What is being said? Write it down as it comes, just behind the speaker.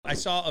I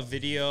saw a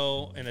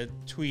video and a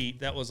tweet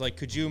that was like,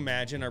 could you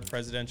imagine our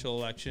presidential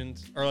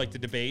elections or like the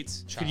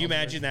debates? Can you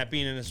imagine that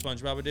being in a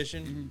SpongeBob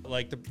edition? Mm-hmm.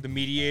 Like the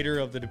mediator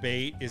of the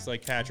debate is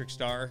like Patrick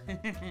Starr.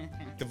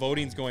 The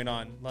voting's going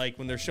on. Like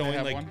when they're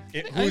showing like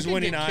who's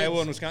winning Iowa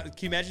and Wisconsin.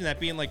 Can you imagine that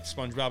being like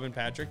SpongeBob and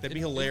Patrick? That'd be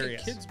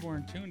hilarious. Kids more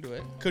in tune to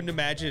it. Couldn't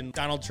imagine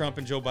Donald Trump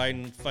and Joe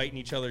Biden fighting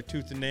each other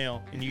tooth and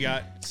nail. And you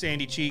got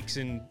Sandy Cheeks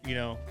and,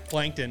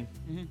 Plankton.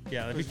 Mm-hmm.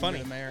 Yeah, that'd be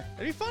funny. That'd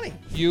be funny.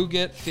 You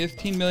get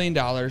 $15 million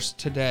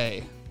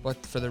today,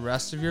 but for the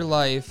rest of your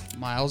life,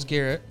 Myles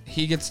Garrett,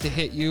 he gets to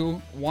hit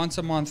you once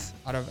a month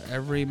out of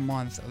every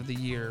month of the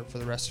year for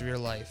the rest of your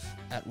life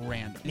at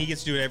random. And he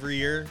gets to do it every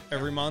year,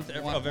 every month,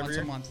 once every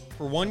year? A month.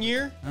 For 1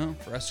 year? No,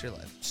 for the rest of your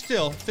life.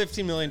 Still,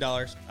 $15 million.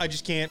 I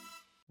just can't.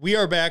 We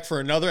are back for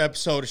another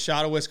episode of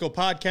Shot of Wisco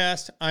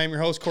podcast. I am your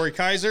host, Corey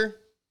Kaiser.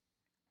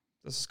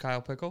 This is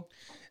Kyle Pickle.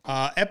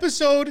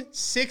 Episode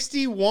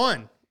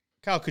 61.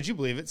 Kyle, could you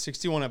believe it?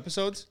 61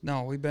 episodes?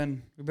 No, we've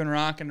been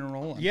rocking and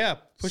rolling. Yeah,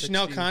 pushing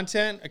out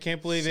content. I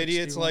can't believe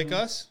idiots like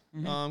us,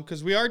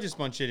 because we are just a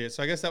bunch of idiots.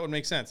 So I guess that would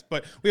make sense.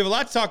 But we have a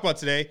lot to talk about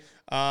today.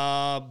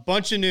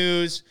 Bunch of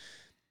news.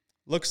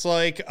 Looks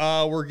like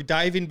we're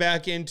diving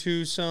back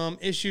into some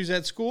issues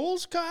at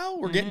schools,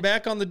 Kyle. We're getting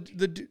back on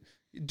the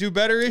do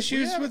better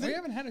issues with it. We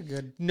haven't had a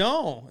good...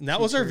 No, and that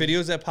was our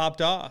videos that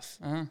popped off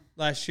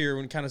last year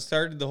when kind of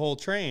started the whole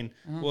train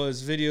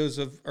was videos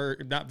of, or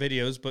not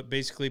videos, but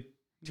basically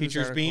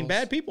teachers being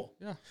bad people.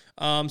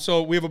 Yeah.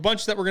 So we have a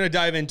bunch that we're going to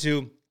dive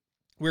into.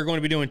 We're going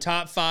to be doing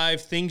top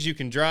 5 things you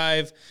can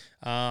drive.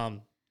 We're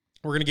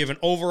going to give an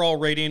overall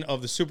rating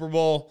of the Super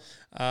Bowl.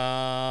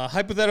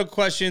 Hypothetical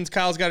questions.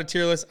 Kyle's got a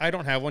tier list. I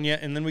don't have one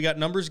yet. And then we got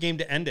numbers game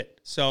to end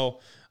it. So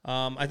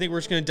I think we're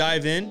just going to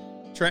dive in.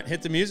 Trent,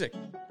 hit the music.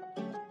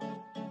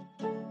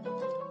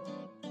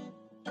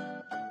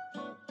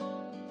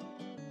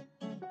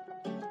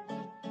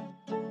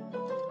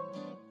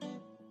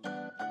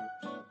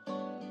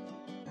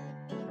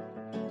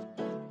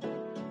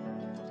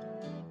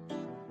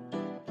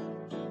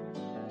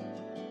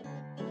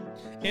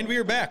 And we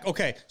are back.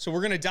 Okay, so we're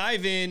going to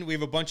dive in. We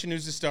have a bunch of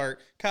news to start.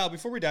 Kyle,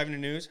 before we dive into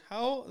news,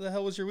 how the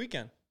hell was your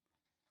weekend?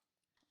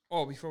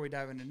 Oh, before we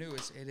dive into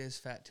news, it is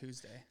Fat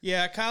Tuesday.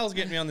 Yeah, Kyle's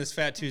getting me on this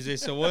Fat Tuesday.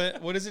 So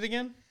what is it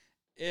again?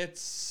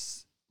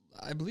 It's,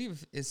 I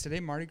believe, is today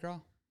Mardi Gras?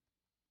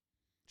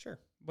 Sure.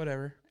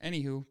 Whatever.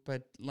 Anywho,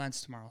 but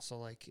Lent's tomorrow, so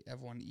like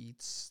everyone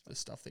eats the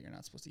stuff that you're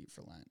not supposed to eat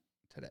for Lent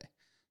today.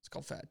 It's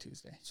called Fat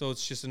Tuesday. So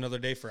it's just another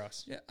day for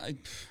us. Yeah, I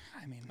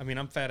mean,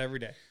 I'm fat every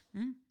day.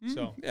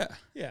 So yeah.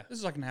 This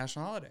is like a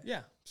national holiday.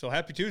 Yeah. So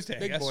happy Tuesday.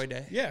 Big boy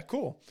day. Yeah,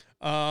 cool.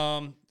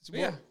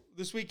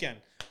 This weekend,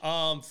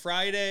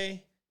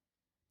 Friday.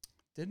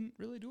 Didn't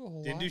really do a whole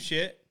lot. Didn't do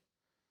shit.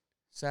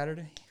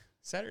 Saturday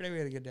we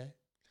had a good day.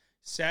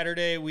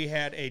 Saturday we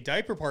had a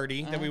diaper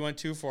party that we went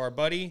to for our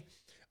buddy.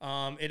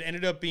 It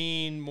ended up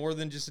being more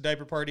than just a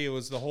diaper party. It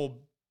was the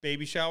whole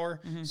baby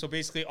shower. So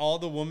basically all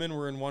the women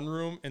were in one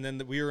room and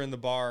then we were in the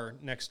bar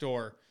next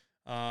door.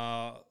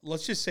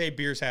 Let's just say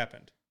beers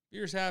happened.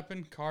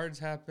 Cards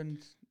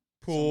happened.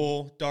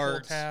 Pool,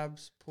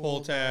 darts,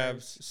 pull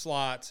tabs,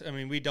 slots. I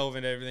mean, we dove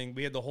into everything.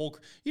 We had the whole,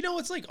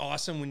 it's like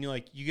awesome when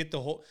you get the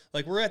whole,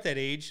 like we're at that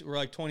age, we're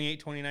like 28,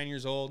 29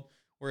 years old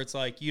where it's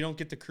like, you don't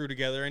get the crew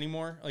together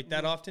anymore like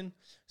that often.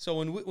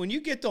 So when you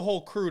get the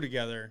whole crew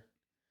together,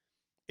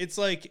 it's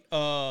like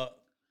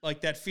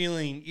that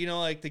feeling,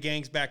 like the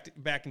gang's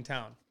back in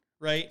town,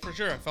 right? For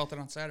sure. I felt it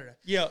on Saturday.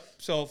 Yeah.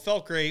 So it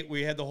felt great.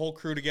 We had the whole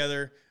crew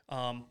together.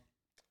 I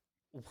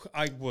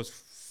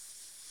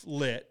was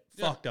lit,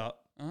 fucked up.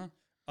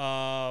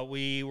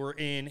 We were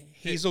in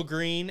Hazel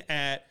Green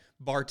at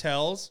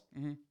Bartell's,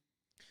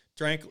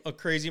 drank a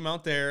crazy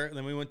amount there. And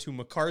then we went to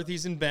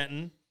McCarthy's in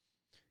Benton,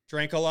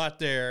 drank a lot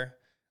there.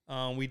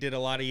 We did a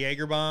lot of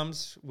Jaeger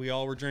bombs. We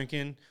all were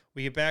drinking.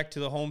 We get back to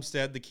the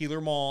Homestead, the Keeler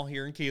Mall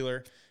here in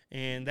Keeler.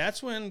 And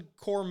that's when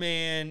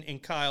Corman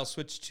and Kyle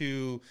switched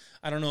to,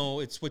 I don't know,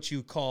 it's what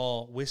you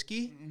call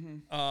whiskey.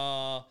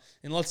 And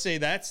let's say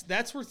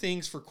that's where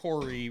things for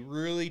Corey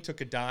really took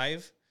a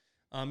dive.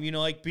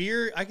 Like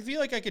beer, I feel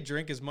like I could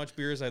drink as much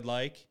beer as I'd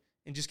like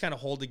and just kind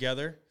of hold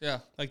together. Yeah.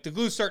 Like the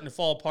glue's starting to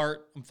fall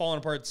apart. I'm falling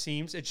apart at the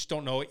seams. I just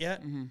don't know it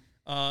yet.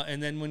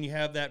 And then when you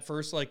have that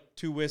first,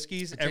 2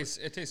 whiskeys.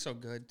 It tastes so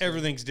good.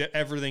 Too.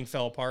 Everything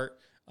fell apart.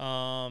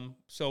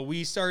 So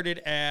we started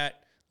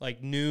at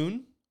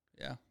noon.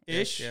 Yeah.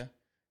 Ish. Yeah.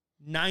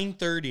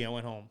 9:30 I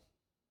went home.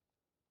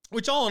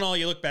 Which all in all,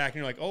 you look back and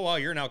you're like, oh, wow,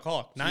 you're an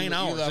alcoholic. 9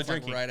 hours of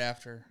drinking. Right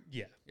after.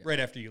 Yeah, right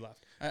after you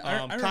left.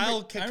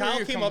 Kyle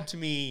came up to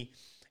me,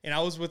 and I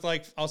was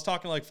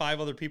talking to 5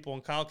 other people,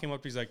 and Kyle came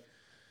up to me, he's like,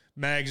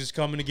 Mags is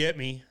coming to get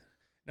me.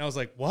 And I was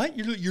like, what?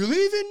 You're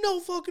leaving? No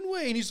fucking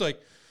way. And he's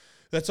like,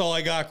 that's all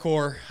I got,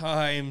 Core.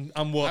 I'm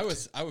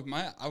whooped.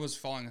 I was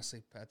falling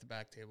asleep at the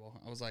back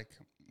table. I was like,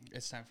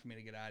 it's time for me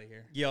to get out of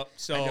here. Yep.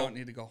 So I don't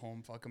need to go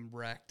home fucking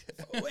wrecked.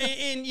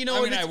 and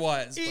I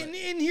was. And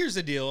here's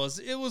the deal: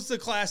 it was the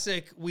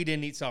classic. We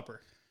didn't eat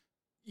supper.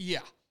 Yeah.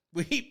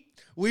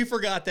 We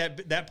forgot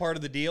that part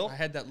of the deal. I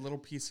had that little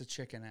piece of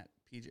chicken at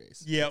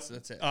PJs. Yep.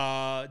 That's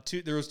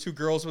it. There was 2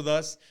 girls with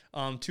us,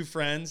 2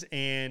 friends,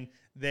 and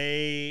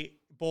they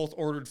both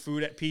ordered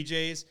food at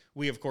PJ's.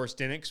 We, of course,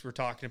 didn't because we're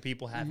talking to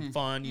people, having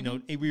fun. You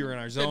know, we were in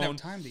our zone.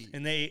 Didn't have time to eat.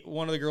 And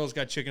one of the girls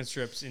got chicken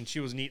strips, and she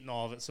wasn't eating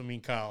all of it. So me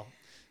and Kyle,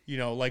 you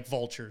know, like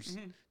vultures,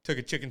 took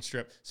a chicken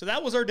strip. So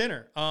that was our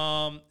dinner.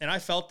 And I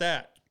felt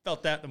that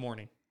in the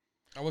morning.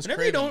 I was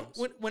whenever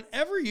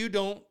you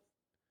don't,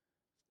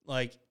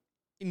 like,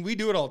 and we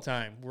do it all the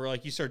time, where,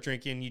 like, you start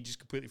drinking, you just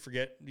completely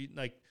forget,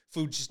 like,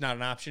 food's just not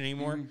an option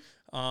anymore.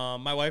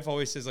 My wife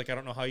always says, like, I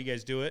don't know how you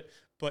guys do it.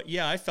 But,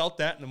 yeah, I felt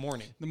that in the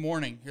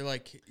morning. You're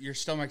like, your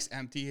stomach's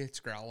empty. It's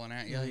growling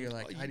at you. You're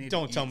like, I need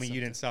Don't to tell eat me something.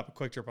 you didn't stop at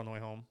Quick Trip on the way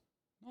home.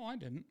 No, I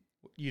didn't.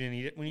 You didn't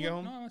eat it when you got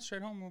home? No, I went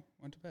straight home.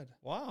 Went to bed.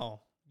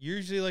 Wow. You're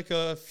usually like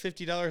a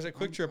 $50 at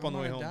Quick Trip on the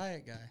way home. I'm a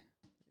diet guy.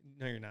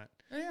 No, you're not.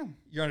 I am.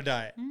 You're on a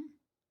diet. Hmm?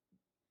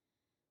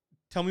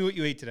 Tell me what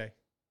you ate today.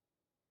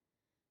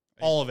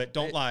 All of it.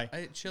 Don't lie. I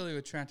ate chili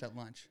with Trent at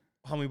lunch.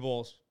 How many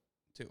bowls?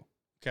 2.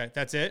 Okay,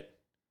 that's it?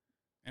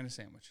 And a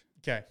sandwich.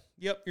 Okay.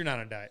 Yep, you're not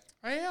on a diet.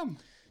 I am.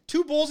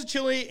 2 bowls of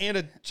chili and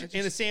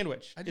a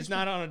sandwich. It's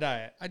not on a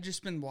diet. I've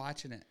just been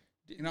watching it.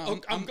 You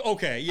know,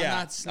 okay, yeah. I'm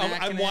not snacking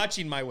I'm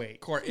watching my weight.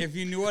 Court, if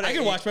you knew what I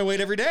can watch my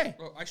weight every day.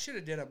 Well, I should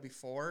have did it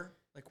before,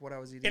 like what I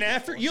was eating. And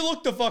after, you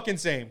look the fucking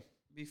same.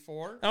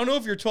 Before? I don't know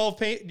if your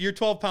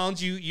 12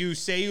 pounds you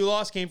say you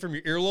lost came from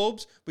your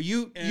earlobes, but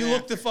you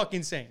look the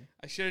fucking same.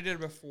 I should have did it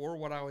before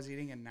what I was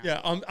eating and now.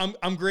 Yeah,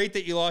 I'm great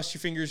that you lost your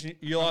fingers.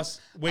 You lost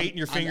weight in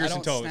your fingers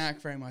and toes. I don't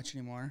snack very much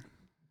anymore.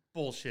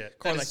 Bullshit.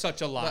 That is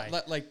such a lie.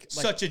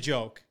 Such a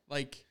joke.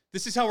 Like,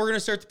 this is how we're going to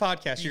start the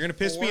podcast. You're going to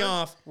piss me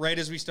off right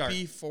as we start.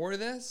 Before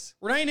this?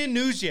 We're not even in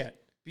news yet.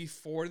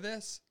 Before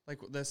this, like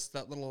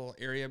that little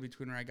area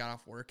between where I got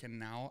off work and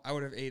now, I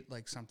would have ate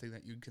like something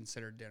that you'd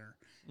consider dinner.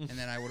 And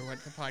then I would have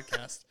went to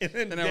podcast.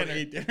 and then I would have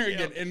ate dinner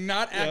again and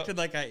not acted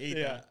like I ate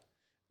that.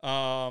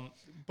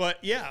 But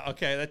yeah,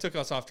 okay, that took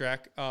us off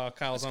track.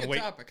 Kyle's on weight.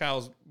 Topic.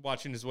 Kyle's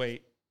watching his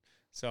weight.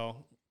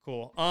 So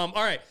cool. All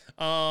right.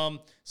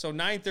 So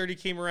 9:30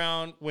 came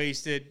around,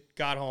 wasted,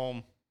 got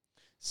home.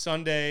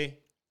 Sunday,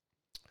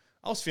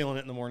 I was feeling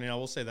it in the morning. I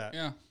will say that.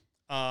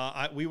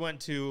 Yeah. We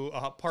went to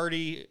a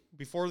party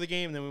before the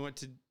game, and then we went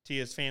to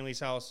Tia's family's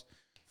house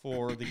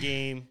for the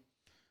game.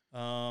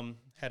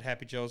 Had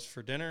Happy Joe's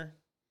for dinner.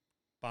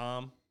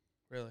 Bomb.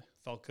 Really?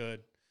 Felt good.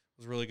 It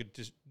was a really good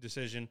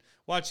decision.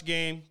 Watch the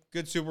game.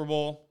 Good Super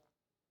Bowl.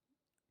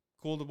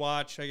 Cool to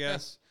watch, I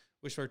guess. Yeah.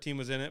 Wish our team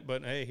was in it,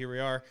 but hey, here we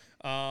are.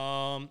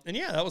 And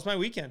yeah, that was my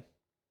weekend.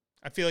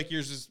 I feel like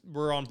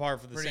we're on par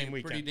for the same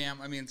weekend. Pretty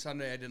damn. I mean,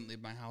 Sunday I didn't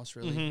leave my house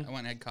really. I went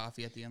and had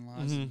coffee at the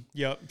in-laws.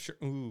 Yep. Sure.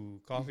 Ooh,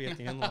 coffee at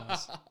the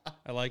in-laws.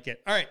 I like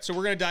it. All right, so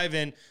we're gonna dive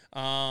in.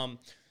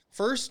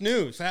 First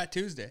news. Fat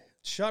Tuesday.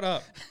 Shut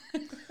up.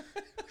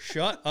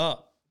 Shut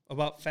up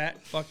about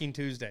Fat fucking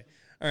Tuesday.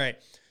 All right.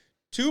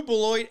 2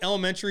 Beloit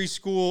Elementary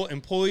School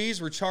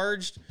employees were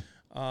charged.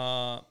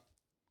 Were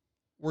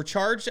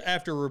charged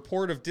after a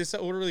report of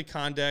disorderly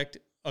conduct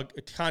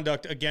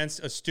against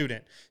a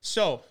student.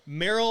 So,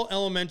 Merrill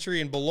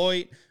Elementary in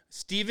Beloit,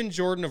 Stephen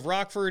Jordan of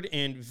Rockford,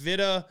 and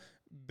Vita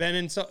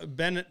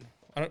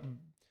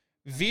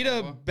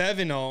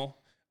Bevino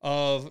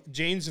of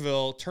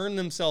Janesville turned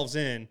themselves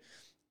in.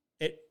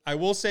 I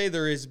will say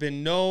there has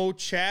been no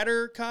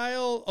chatter,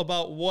 Kyle,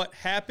 about what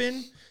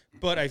happened,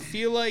 but I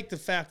feel like the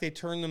fact they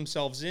turned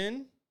themselves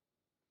in,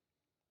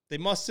 they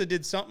must have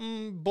did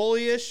something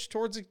bullyish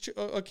towards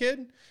a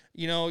kid.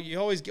 You know, you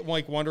always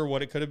wonder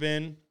what it could have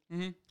been.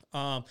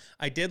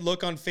 I did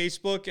look on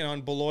Facebook and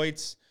on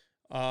Beloit's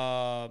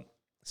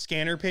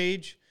scanner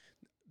page.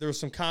 There was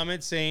some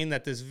comments saying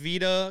that this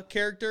Vita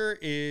character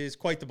is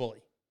quite the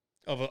bully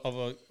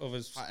of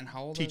his and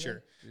how old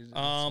teacher.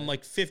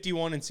 Like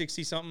 51 and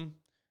 60 something.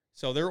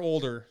 So they're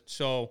older.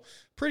 So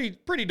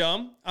pretty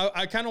dumb.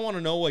 I kind of want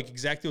to know like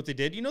exactly what they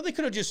did. You know, they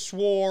could have just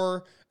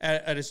swore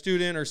at a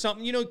student or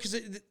something. You know, because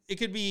it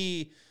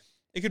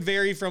could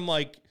vary from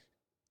like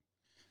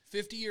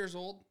 50 years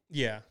old.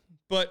 Yeah,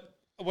 but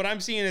what I'm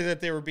seeing is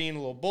that they were being a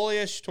little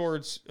bullyish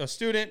towards a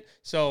student.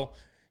 So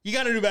you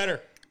got to do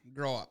better.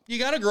 Grow up. You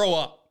got to grow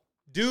up.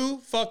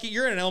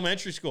 You're in an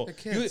elementary school. The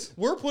kids.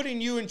 We're putting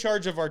you in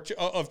charge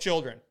of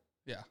children.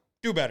 Yeah.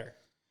 Do better.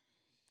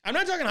 I'm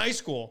not talking high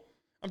school.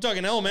 I'm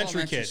talking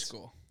elementary kids.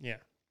 School. Yeah.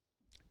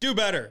 Do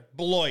better.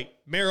 Beloit,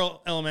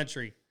 Merrill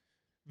Elementary,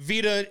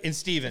 Vita and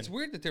Steven. It's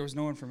weird that there was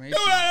no information.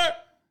 Do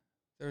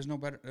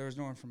better. There was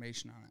no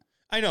information on it.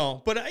 I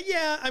know, but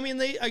yeah, I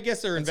mean, I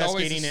guess they're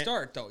investigating always a it.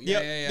 Start though.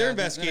 Yeah. They're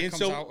investigating.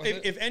 So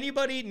if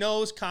anybody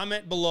knows,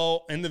 comment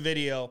below in the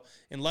video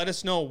and let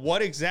us know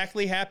what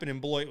exactly happened in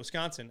Beloit,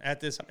 Wisconsin at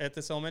this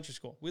elementary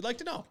school. We'd like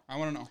to know. I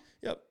want to know.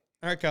 Yep.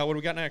 All right, Kyle, what do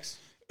we got next?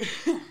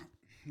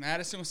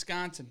 Madison,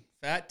 Wisconsin.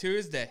 Fat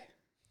Tuesday.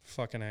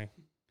 Fucking A.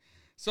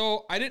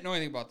 So I didn't know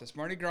anything about this.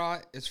 Mardi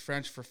Gras is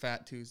French for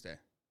Fat Tuesday.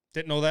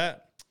 Didn't know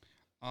that.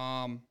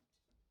 A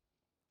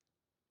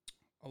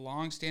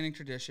long-standing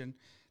tradition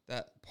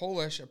that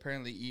Polish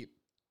apparently eat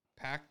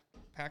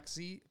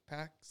paczki,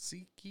 I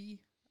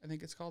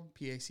think it's called,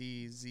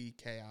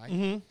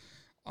 Paczki.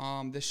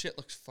 This shit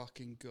looks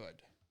fucking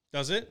good.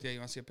 Does it? Yeah, you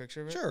want to see a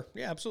picture of it? Sure.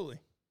 Yeah, absolutely.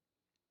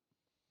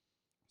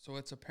 So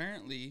it's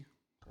apparently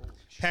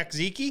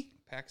Pakziki?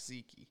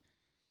 Pakziki.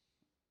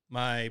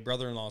 My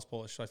brother-in-law is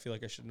Polish, so I feel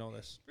like I should know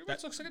this. Pretty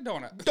much looks like a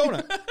donut.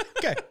 Donut.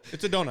 Okay,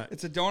 it's a donut.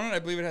 It's a donut. I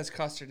believe it has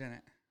custard in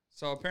it.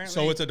 So apparently,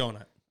 So it's a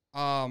donut.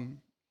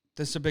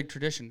 This is a big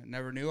tradition. I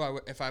never knew.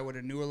 If I would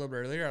have knew a little bit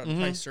earlier, I'd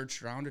probably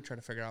searched around to try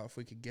to figure out if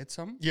we could get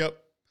some. Yep.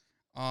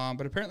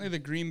 But apparently, the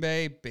Green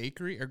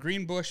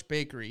Bush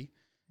Bakery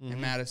in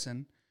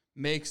Madison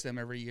makes them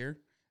every year.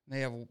 They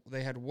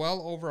had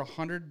well over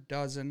 100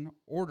 dozen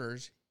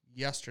orders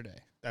yesterday.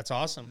 That's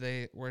awesome.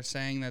 They were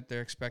saying that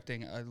they're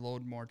expecting a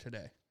load more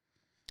today.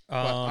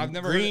 I've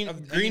never heard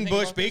of Green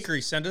Bush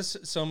Bakery. Send us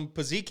some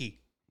Paziki.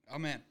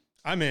 I'm in.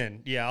 I'm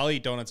in. Yeah, I'll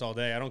eat donuts all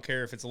day. I don't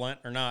care if it's Lent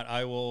or not.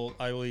 I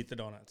will eat the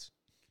donuts.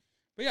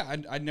 But yeah,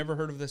 I'd never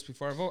heard of this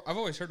before. I've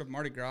always heard of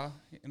Mardi Gras,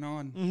 and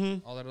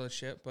all that other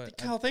shit. But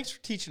Kyle, thanks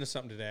for teaching us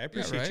something today. I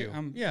appreciate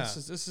you. Yeah,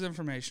 this is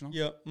informational.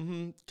 Yeah,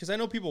 because I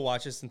know people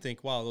watch this and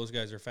think, "Wow, those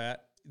guys are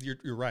fat."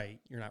 You're right.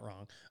 You're not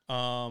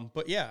wrong.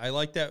 But yeah, I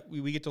like that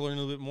we get to learn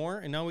a little bit more,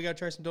 and now we got to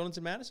try some donuts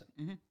in Madison.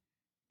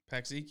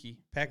 Pakziki.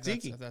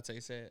 Pakziki. If that's how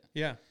you say it.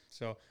 Yeah.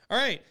 So, all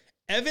right.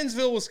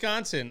 Evansville,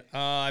 Wisconsin.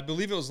 I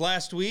believe it was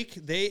last week.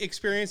 They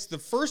experienced the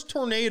first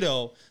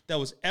tornado that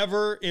was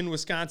ever in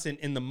Wisconsin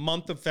in the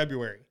month of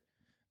February.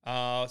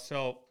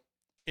 So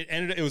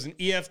it was an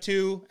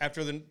EF2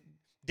 after the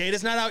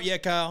data's not out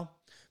yet, Kyle,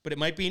 but it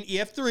might be an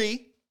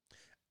EF3.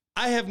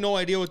 I have no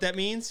idea what that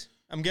means.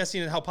 I'm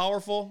guessing how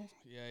powerful.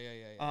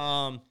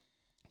 Yeah.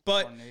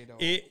 But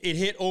it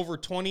hit over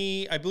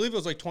 20, I believe it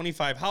was like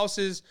 25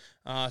 houses.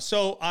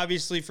 So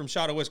obviously from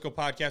Shout Out Wisco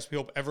podcast, we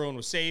hope everyone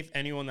was safe.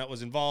 Anyone that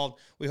was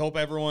involved, we hope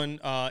everyone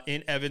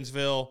in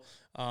Evansville,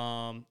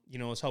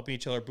 is helping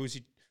each other,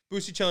 boost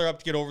each other up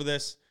to get over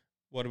this.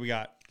 What do we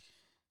got?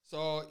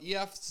 So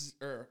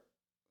F0.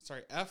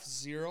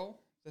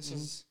 This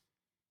is,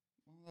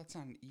 that's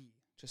not an E.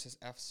 It just says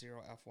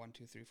F0, F1,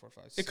 2, 3, 4,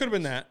 5, 6. It could have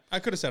been that. I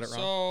could have said it wrong.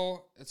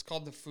 So it's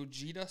called the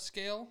Fujita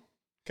scale.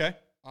 Okay.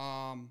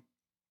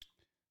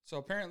 So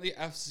apparently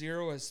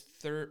F0 is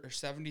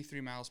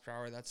 73 miles per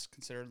hour. That's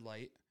considered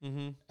light.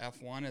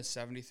 F1 is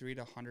 73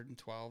 to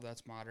 112.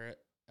 That's moderate.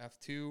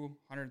 F2,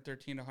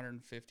 113 to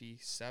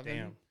 157.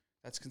 Damn.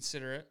 That's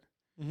considerate.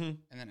 And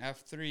then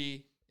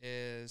F3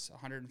 is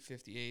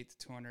 158 to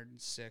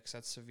 206.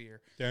 That's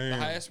severe. Damn. The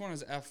highest one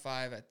is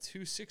F5 at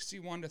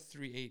 261 to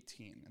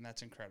 318, and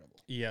that's incredible.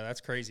 Yeah, that's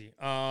crazy.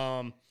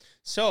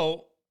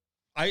 So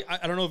I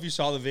don't know if you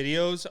saw the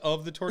videos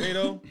of the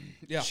tornado.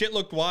 Yeah. Shit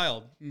looked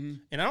wild.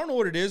 And I don't know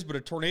what it is, but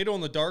a tornado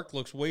in the dark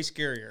looks way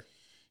scarier.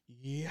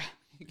 Yeah.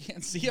 You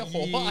can't see a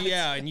whole lot.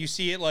 Yeah, and you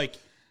see it like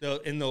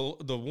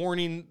the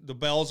warning, the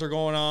bells are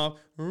going off.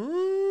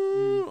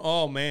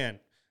 Oh man.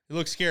 It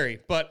looks scary.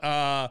 But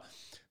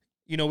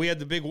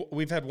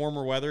we've had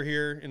warmer weather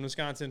here in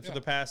Wisconsin for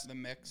the past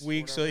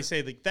week. So they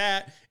say like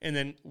that. And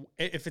then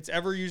if it's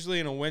ever usually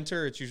in a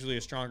winter, it's usually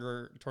a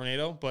stronger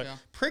tornado. But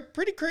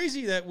pretty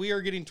crazy that we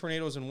are getting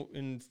tornadoes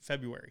in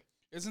February.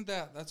 Isn't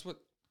that's what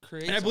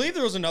creates And I believe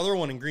there was another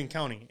one in Greene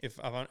County, if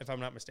I'm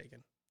not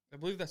mistaken. I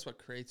believe that's what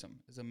creates them,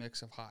 is a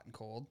mix of hot and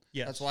cold.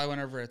 Yes. That's why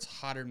whenever it's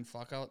hotter than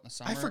fuck out in the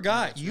summer. I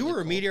forgot. You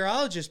were a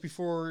meteorologist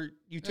before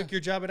you took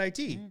your job at IT.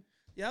 Yeah,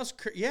 that was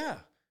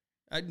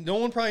no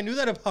one probably knew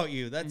that about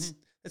you. That's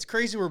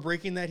crazy. We're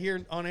breaking that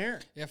here on air.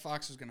 Yeah,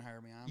 Fox was going to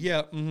hire me on.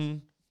 Yeah.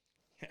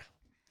 Yeah.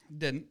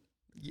 Didn't.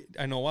 Yeah,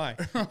 I know why.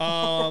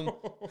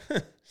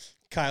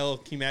 Kyle,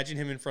 can you imagine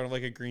him in front of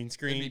like a green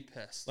screen? He'd be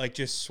pissed. Like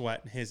just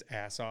sweating his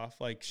ass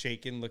off, like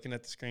shaking, looking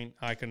at the screen.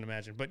 I couldn't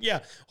imagine. But yeah,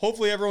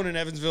 hopefully everyone in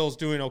Evansville is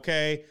doing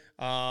okay.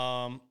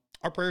 Our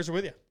prayers are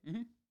with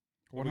you.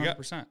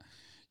 100%.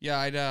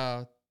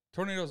 Yeah,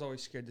 tornadoes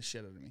always scared the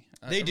shit out of me.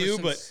 They do,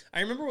 but I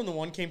remember when the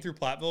one came through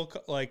Platteville,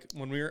 like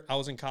when I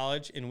was in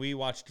college and we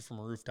watched it from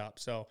a rooftop.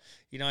 So,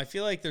 I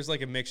feel like there's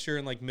like a mixture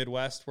in like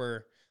Midwest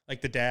where like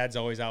the dad's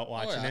always out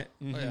watching it.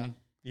 Oh, yeah.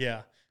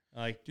 Yeah.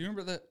 Like, do you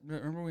remember that?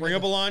 Bring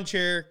up a lawn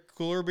chair,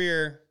 cooler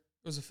beer.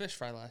 It was a fish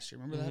fry last year.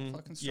 Remember that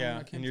fucking storm?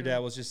 Yeah, and your dad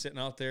was just sitting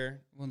out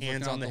there,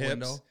 hands on the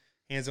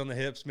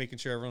hips, making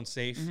sure everyone's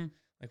safe.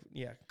 Like,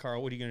 yeah,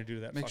 Carl, what are you going to do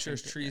to that? Make sure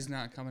his tree's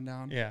not coming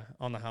down. Yeah,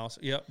 on the house.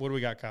 Yep. What do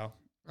we got, Kyle?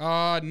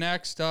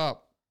 Next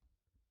up.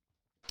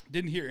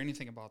 Didn't hear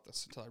anything about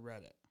this until I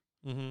read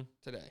it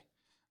today.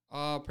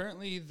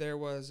 Apparently, there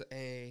was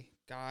a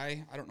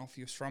guy. I don't know if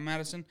he was from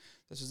Madison.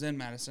 This was in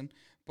Madison,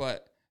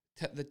 but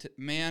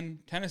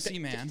Tennessee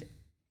man,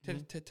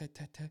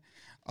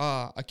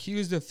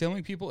 accused of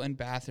filming people in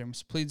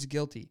bathrooms, pleads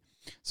guilty.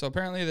 So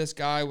apparently, this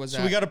guy was.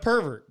 So we got a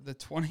pervert. The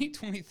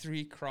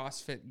 2023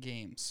 CrossFit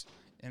Games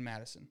in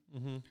Madison.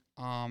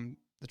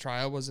 The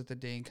trial was at the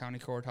Dane County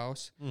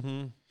Courthouse.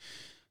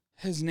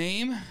 His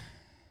name,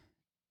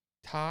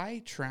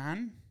 Ty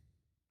Tran.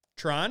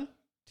 Tran?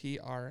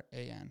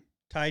 Tran.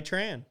 Ty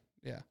Tran.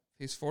 Yeah.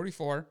 He's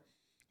 44.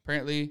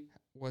 Apparently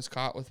was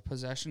caught with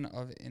possession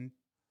of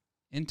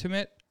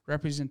intimate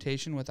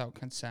representation without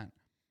consent.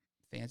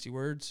 Fancy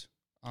words.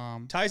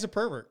 Ty's a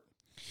pervert.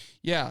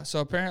 Yeah, so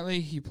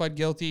apparently he pled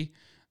guilty.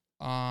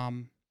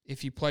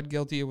 If he pled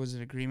guilty, it was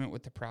an agreement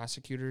with the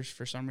prosecutors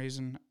for some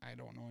reason. I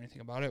don't know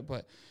anything about it,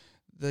 but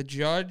the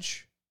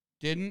judge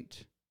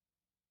didn't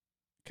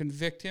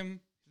convict him.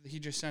 He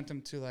just sent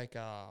him to like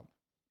a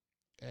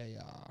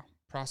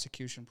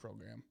prosecution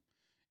program.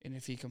 And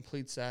if he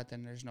completes that,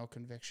 then there's no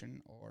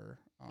conviction or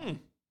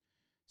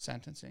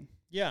sentencing.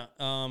 Yeah.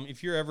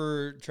 If you're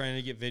ever trying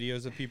to get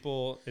videos of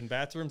people in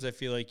bathrooms, I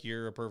feel like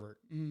you're a pervert.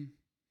 Mm.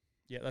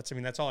 Yeah,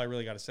 that's all I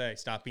really got to say.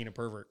 Stop being a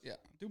pervert. Yeah,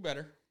 do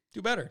better.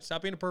 Do better.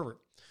 Stop being a pervert.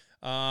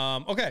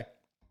 Okay.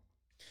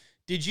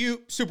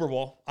 Super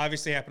Bowl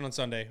obviously happened on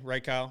Sunday,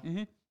 right, Kyle?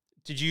 Mm-hmm.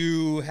 Did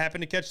you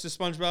happen to catch the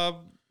SpongeBob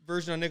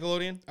version on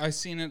Nickelodeon? I've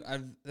seen it.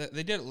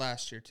 They did it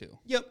last year too.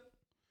 Yep.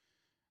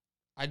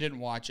 I didn't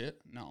watch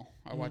it. No,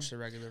 I watched the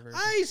regular version.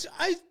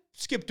 I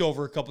skipped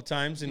over a couple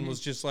times and was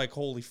just like,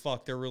 "Holy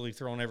fuck, they're really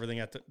throwing everything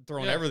at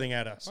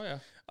us." Oh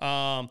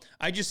yeah.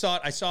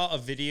 I saw a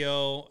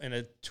video and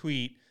a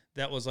tweet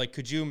that was like,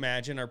 "Could you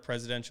imagine our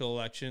presidential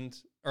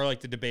elections or like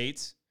the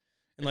debates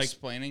and like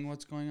explaining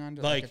what's going on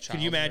to like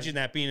could you imagine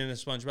that being in a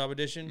SpongeBob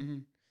edition?" Mm-hmm.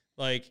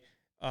 Like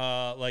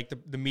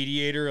the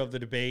mediator of the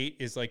debate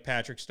is like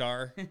Patrick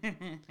Starr,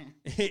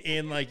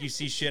 and like you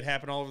see shit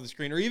happen all over the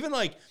screen, or even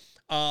like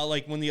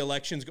when the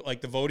elections,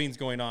 like the voting's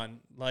going on,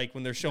 like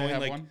when they're showing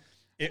like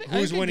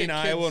who's winning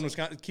Iowa and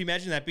Wisconsin. Can you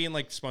imagine that being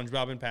like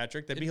SpongeBob and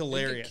Patrick? That'd be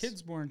hilarious.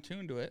 Kids more in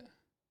tune to it.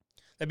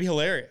 That'd be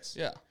hilarious.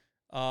 Yeah.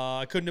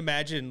 I couldn't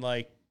imagine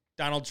like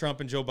Donald Trump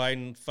and Joe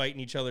Biden fighting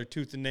each other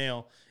tooth and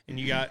nail, and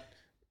you got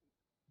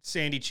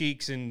Sandy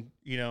Cheeks and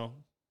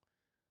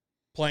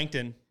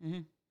Plankton. Mm-hmm.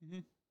 Mm-hmm.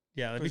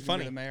 Yeah, that'd be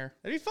funny. The mayor.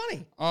 That'd be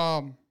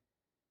funny.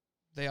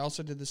 They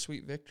also did the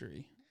Sweet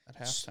Victory at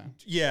halftime.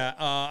 Yeah,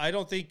 I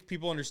don't think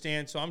people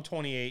understand. So I'm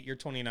 28, you're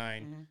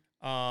 29.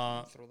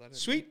 Mm-hmm.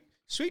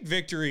 Sweet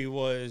Victory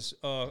was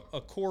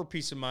a core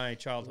piece of my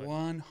childhood.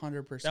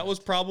 100%. That was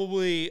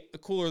probably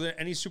cooler than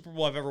any Super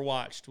Bowl I've ever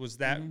watched. Was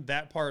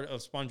that part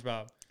of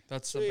SpongeBob?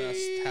 That's the best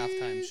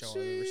halftime show I've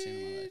ever seen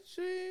in my life.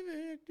 Sweet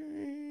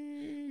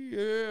Victory,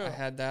 yeah. I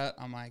had that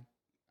on my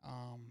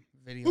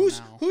video.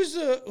 Who's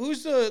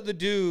the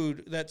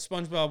dude that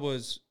SpongeBob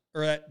was,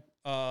 or that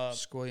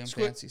Schoolyum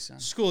Fancy Son.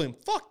 Schoolyum.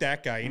 Fuck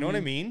that guy. You know what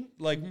I mean?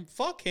 Like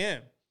fuck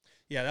him.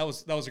 Yeah, that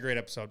was a great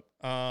episode.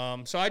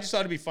 So I just thought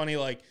it'd be funny,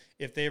 like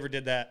if they ever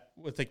did that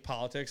with like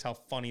politics, how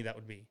funny that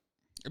would be.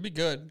 It'd be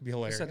good. It'd be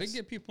hilarious. I did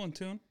get people in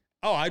tune.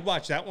 Oh, I'd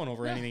watch that one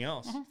over anything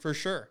else for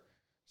sure.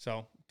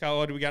 So, Kyle,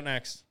 what do we got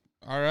next?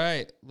 All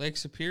right, Lake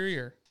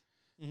Superior.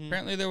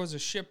 Apparently, there was a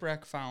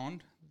shipwreck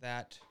found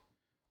that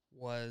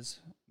was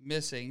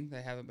missing.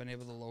 They haven't been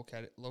able to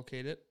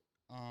locate it.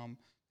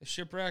 The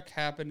shipwreck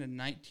happened in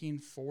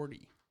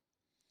 1940.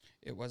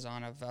 It was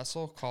on a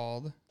vessel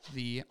called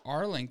the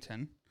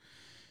Arlington.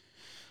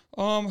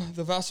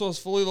 The vessel is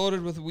fully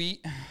loaded with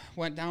wheat,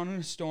 went down in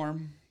a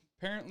storm.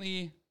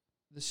 Apparently,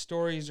 the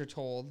stories are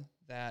told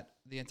that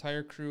the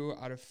entire crew,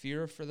 out of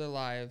fear for their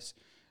lives,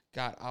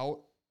 got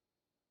out,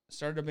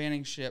 started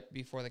abandoning ship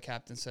before the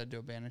captain said to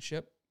abandon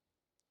ship.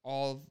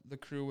 All of the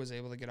crew was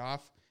able to get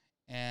off,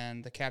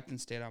 and the captain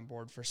stayed on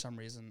board for some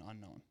reason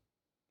unknown.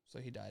 So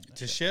he died.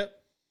 To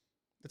ship?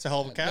 That's a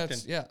hell of a captain.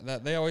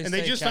 They always. And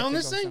they just found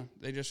this thing?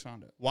 They just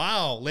found it.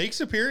 Wow, Lake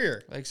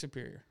Superior. Lake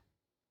Superior.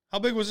 How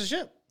big was the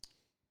ship?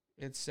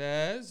 It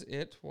says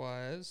it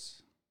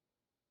was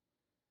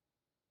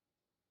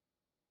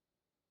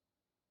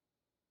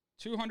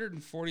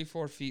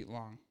 244 feet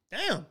long.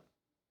 Damn.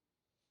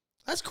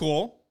 That's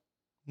cool.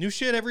 New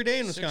shit every day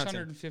in Wisconsin.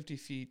 650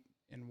 feet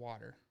in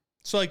water.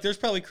 So like there's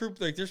probably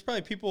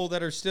people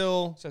that are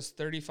still. It says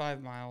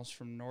 35 miles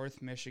from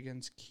North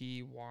Michigan's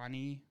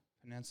Kewaunee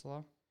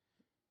Peninsula.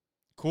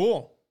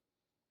 Cool.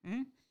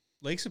 Mm-hmm.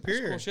 Lake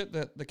Superior. That's cool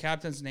shit. The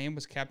captain's name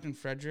was Captain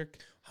Frederick.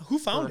 Who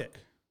found Burke. It?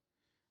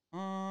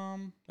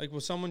 Like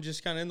was someone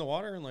just kind of in the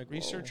water and like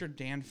researcher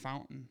Dan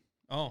Fountain.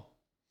 Oh.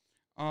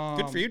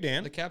 Good for you,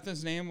 Dan. The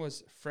captain's name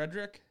was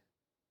Frederick.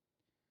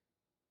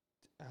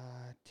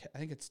 I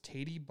think it's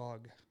Tatey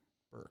Bug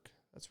Burke.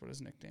 That's what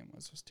his nickname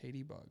was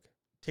Tatey Bug.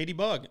 Tatey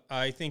Bug.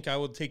 I think I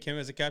would take him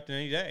as a captain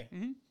any day.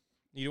 Mm-hmm.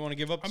 You don't want to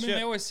give up the ship.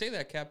 They always say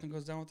that captain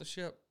goes down with the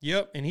ship.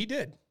 Yep, and he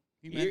did.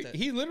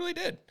 He literally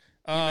did.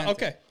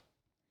 Okay.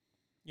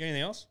 You got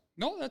anything else?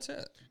 No, that's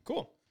it.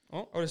 Cool.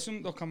 Well, I would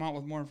assume they'll come out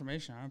with more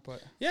information on it,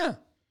 but yeah,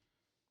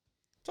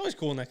 it's always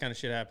cool when that kind of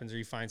shit happens or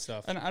you find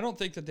stuff. And I don't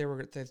think that they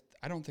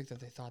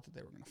thought that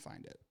they were going to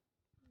find it.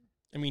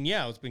 I mean,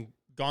 yeah, it's been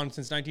gone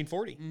since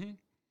 1940.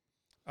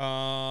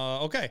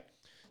 Mm-hmm. Okay.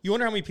 You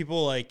wonder how many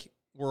people like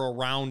were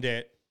around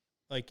it,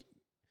 like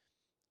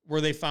where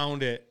they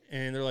found it,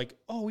 and they're like,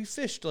 "Oh, we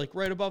fished like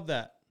right above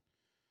that."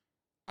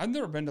 I've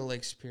never been to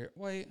Lake Superior.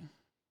 Wait,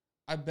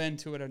 I've been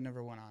to it. I've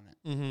never went on it.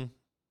 Mm-hmm.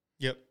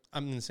 Yep,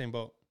 I'm in the same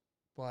boat.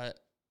 But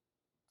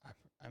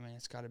I mean,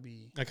 it's got to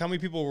be like how many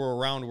people were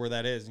around where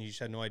that is, and you just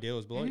had no idea it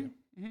was below you.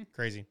 Mm-hmm.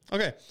 Crazy.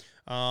 Okay,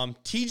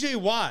 T.J.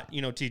 Watt.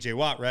 You know T.J.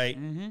 Watt, right?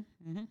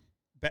 Mm-hmm. Mm-hmm.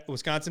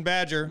 Wisconsin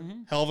Badger,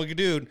 hell of a good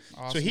dude.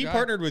 Awesome so he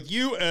partnered with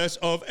US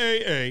of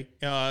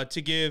AA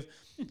to give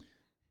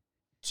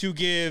to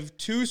give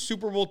 2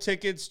 Super Bowl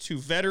tickets to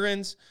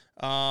veterans.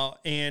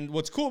 And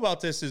what's cool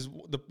about this is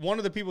one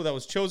of the people that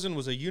was chosen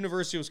was a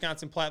University of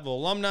Wisconsin-Platteville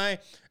alumni,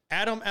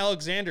 Adam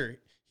Alexander.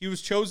 He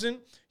was chosen.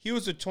 He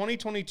was a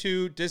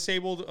 2022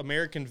 Disabled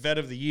American Vet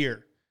of the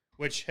Year,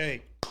 which,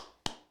 hey,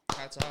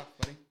 hats off,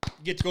 buddy.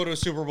 Get to go to a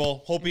Super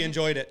Bowl. Hope you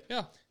enjoyed it.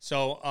 Yeah.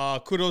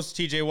 So kudos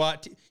to TJ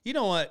Watt. You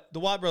know what? The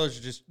Watt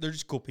brothers they're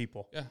just cool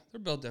people. Yeah, they're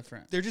built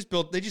different. They just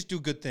do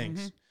good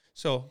things.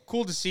 So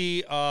cool to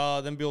see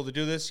them be able to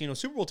do this.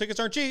 Super Bowl tickets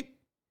aren't cheap.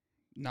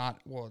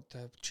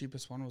 The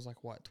cheapest one was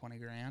like what, 20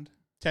 grand?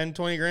 10,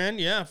 20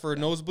 grand, yeah, for a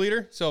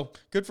nosebleeder. So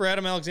good for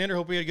Adam Alexander.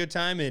 Hope we had a good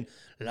time in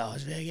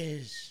Las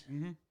Vegas.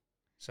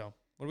 So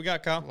what do we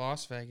got, Kyle?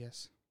 Las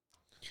Vegas.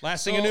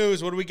 Last thing of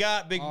news. What do we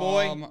got, big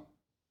boy?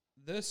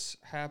 This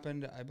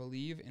happened, I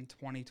believe, in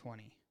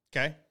 2020.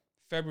 Okay.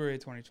 February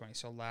 2020,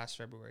 so last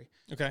February.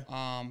 Okay.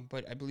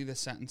 But I believe the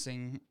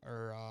sentencing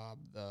or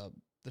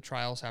the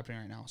trial is happening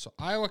right now. So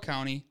Iowa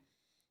County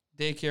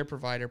daycare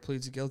provider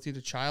pleads guilty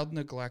to child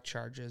neglect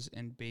charges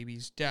and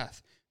baby's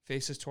death,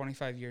 faces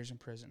 25 years in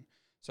prison.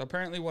 So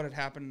apparently what had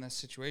happened in this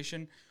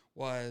situation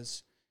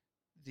was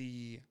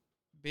the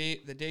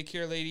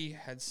daycare lady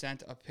had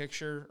sent a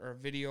picture or a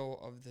video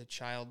of the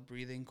child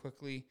breathing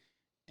quickly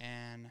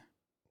and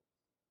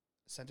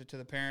sent it to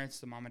the parents.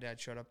 The mom and dad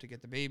showed up to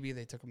get the baby.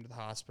 They took him to the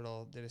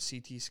hospital, did a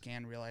CT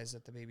scan, realized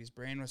that the baby's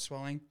brain was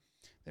swelling.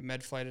 They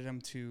med-flighted him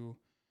to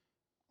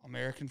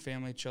American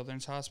Family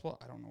Children's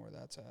Hospital. I don't know where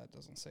that's at. It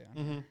doesn't say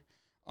on here.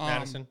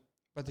 Madison.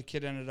 But the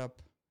kid ended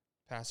up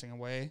passing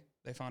away.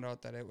 They found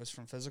out that it was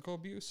from physical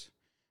abuse.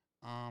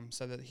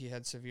 Said that he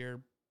had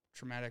severe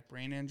traumatic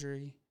brain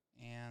injury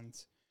and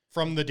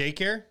From the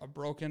daycare? a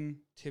broken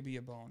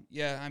tibia bone.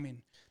 Yeah, I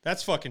mean.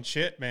 That's fucking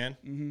shit, man.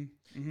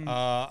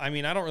 I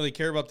mean, I don't really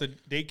care about the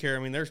daycare. I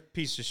mean, they're a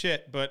piece of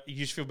shit, but you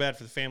just feel bad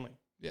for the family.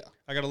 Yeah.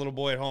 I got a little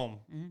boy at home.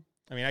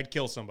 I mean, I'd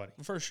kill somebody.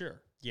 For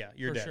sure. Yeah,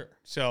 you're For dead. sure.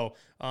 So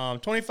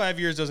 25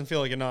 years doesn't feel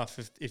like enough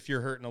if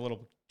you're hurting a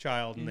little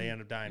child and they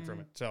end up dying from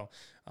it. So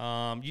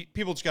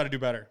people just got to do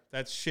better.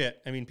 That's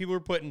shit. I mean, people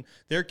are putting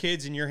their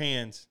kids in your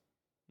hands,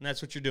 and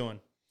that's what you're doing.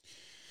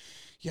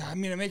 Yeah, I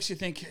mean, it makes you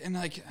think, and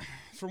like,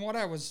 from what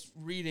I was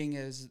reading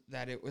is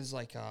that it was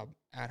like a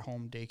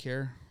at-home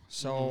daycare.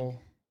 So,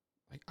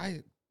 like,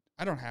 I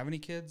don't have any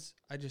kids.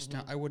 I just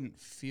I wouldn't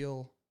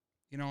feel,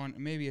 and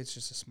maybe it's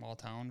just a small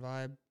town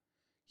vibe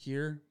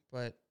here,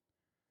 but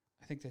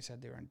I think they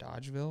said they were in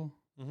Dodgeville.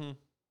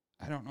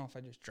 I don't know if I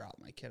just drop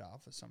my kid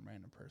off with some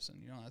random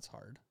person. That's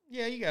hard.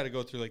 Yeah, you got to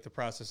go through like the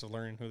process of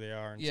learning who they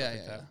are and stuff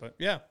like that. Yeah. But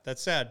yeah,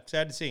 that's sad.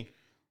 Sad to see.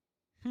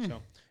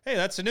 So, hey,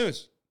 that's the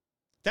news.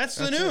 That's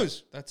the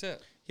news. That's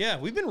it. Yeah,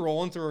 we've been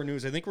rolling through our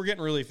news. I think we're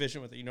getting really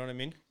efficient with it. You know what I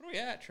mean? What are we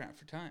at, Trent,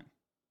 for time?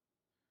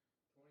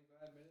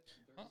 25 minutes.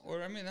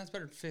 Or, I mean, that's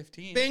better than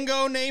 15.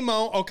 Bingo,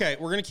 Namo. Okay,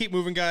 we're going to keep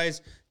moving,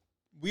 guys.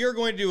 We are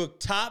going to do a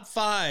top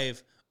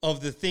 5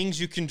 of the things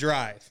you can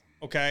drive.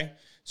 Okay?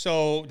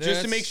 So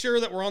just to make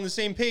sure that we're on the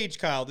same page,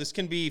 Kyle, this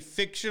can be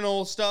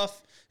fictional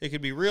stuff. It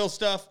could be real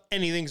stuff.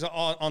 Anything's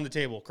on the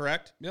table,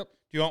 correct? Yep.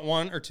 Do you want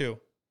 1 or 2?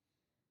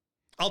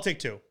 I'll take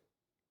 2.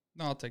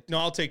 No, I'll take 2. No,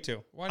 I'll take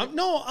 2. Why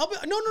no,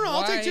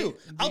 I'll take 2.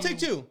 I'll take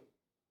 2.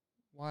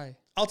 Why?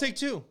 I'll take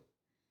 2.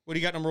 What do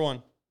you got, number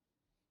 1?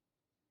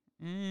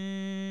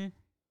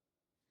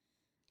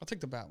 I'll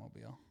take the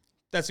Batmobile.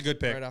 That's a good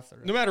pick. Right off the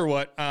rip. No matter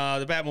what,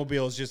 the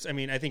Batmobile is just, I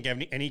mean, I think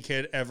any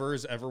kid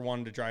has ever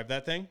wanted to drive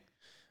that thing.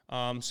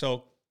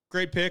 So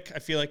great pick. I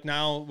feel like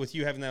now with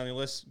you having that on the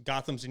list,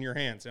 Gotham's in your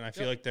hands, and I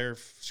feel like they're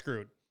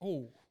screwed.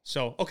 Oh.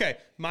 So, okay,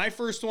 my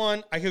first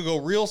one, I could go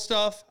real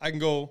stuff. I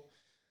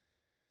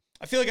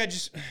feel like I'm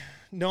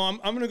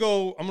going to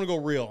go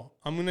real.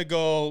 I'm going to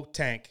go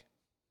tank.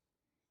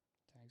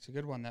 Tank's a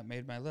good one. That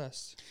made my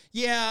list.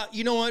 Yeah,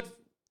 you know what?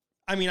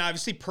 I mean,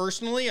 obviously,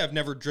 personally, I've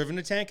never driven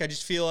a tank. I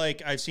just feel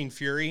like I've seen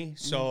Fury,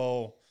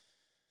 so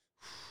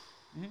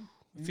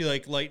I feel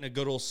like lighting a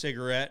good old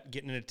cigarette,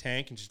 getting in a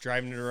tank, and just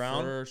driving it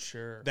around. For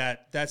sure.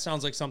 That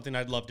sounds like something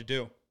I'd love to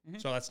do.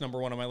 So that's number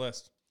 1 on my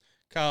list.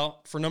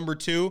 Kyle, for number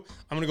 2,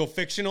 I'm going to go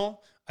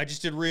fictional. I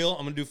just did real.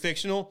 I'm going to do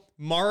fictional.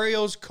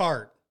 Mario's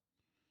Kart.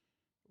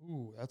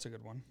 Ooh, that's a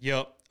good one.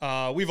 Yep.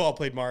 We've all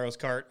played Mario's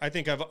Kart. I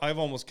think I've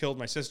almost killed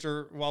my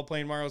sister while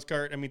playing Mario's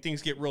Kart. I mean,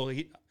 things get real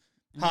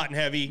hot and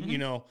heavy,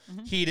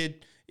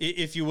 heated,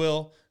 if you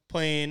will,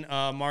 playing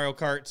Mario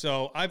Kart.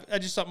 So I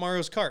just thought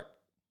Mario's Kart.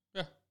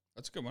 Yeah,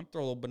 that's a good one.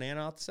 Throw a little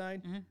banana out the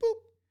side. Boop,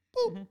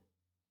 boop.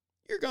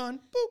 You're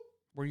gone. Boop.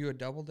 Were you a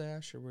double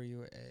dash or were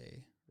you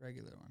a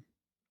regular one?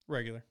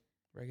 Regular.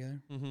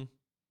 Regular? All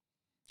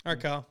right,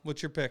 Kyle,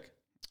 what's your pick?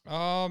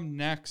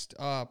 Next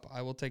up,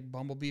 I will take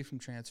Bumblebee from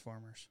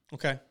Transformers.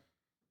 Okay.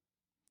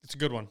 It's a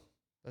good one.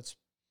 That's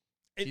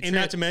and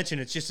not to mention,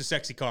 it's just a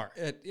sexy car.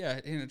 And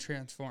it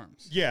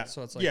transforms. Yeah.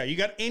 So it's like,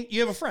 you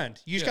have a friend.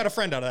 You just got a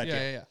friend out of that.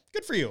 Yeah.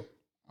 Good for you.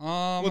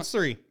 What's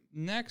 3?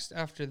 Next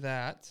after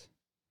that,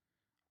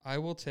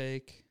 I'll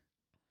take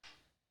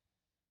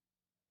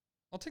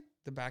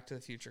the Back to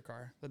the Future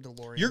car, the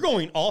DeLorean. You're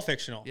going all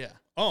fictional. Yeah.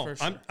 Oh, for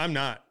sure. I'm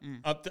not.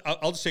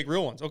 I'll just take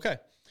real ones. Okay.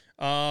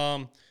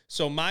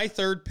 So my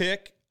third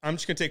pick, I'm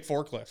just gonna take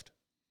forklift.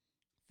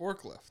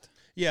 Forklift.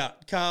 Yeah,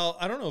 Kyle.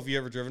 I don't know if you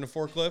ever driven a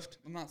forklift.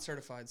 I'm not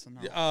certified, so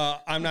no.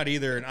 I'm not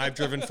either, and I've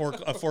driven a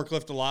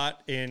forklift a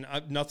lot, and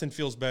nothing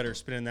feels better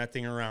spinning that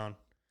thing around.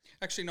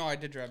 Actually, no, I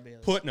did drive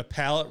Bailey's. Putting a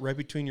pallet right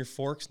between your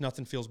forks,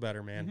 nothing feels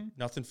better, man.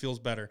 Nothing feels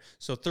better.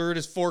 So third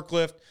is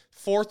forklift.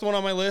 Fourth one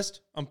on my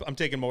list, I'm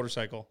taking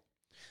motorcycle.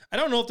 I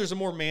don't know if there's a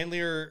more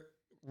manlier,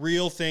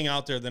 real thing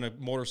out there than a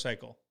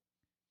motorcycle.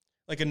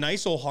 Like a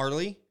nice old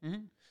Harley.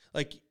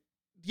 Like,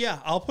 yeah,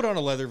 I'll put on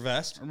a leather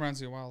vest. Reminds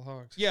me of Wild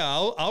Hogs. Yeah,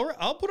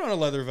 I'll put on a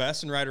leather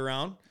vest and ride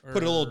around.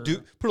 Put a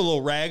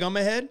little rag on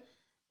my head.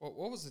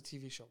 What was the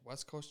TV show?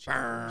 West Coast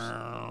Choppers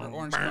or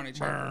Orange County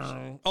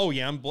Choppers? Oh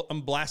yeah,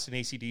 I'm blasting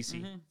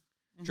AC/DC,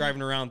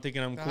 driving around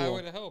thinking I'm the cool.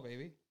 Highway to Hell,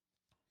 baby.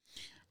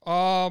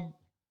 I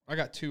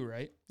got 2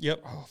 right.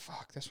 Yep. Oh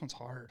fuck, this one's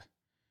hard.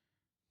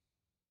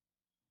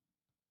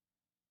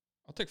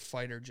 I'll take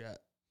fighter jet.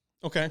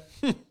 Okay.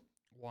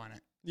 Want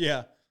it?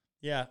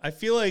 Yeah. I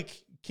feel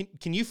like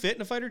can you fit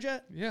in a fighter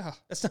jet? Yeah.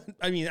 That's not.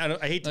 I mean,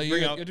 I hate to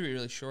bring you out. have to be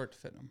really short to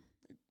fit them.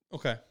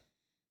 Okay.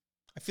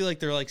 I feel like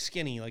they're like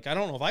skinny. Like I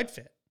don't know if I'd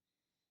fit.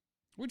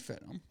 We'd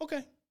fit them.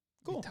 Okay.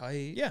 Cool. Be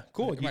tight. Yeah.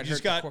 Cool. It You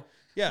just got.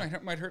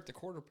 Might hurt the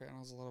quarter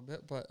panels a little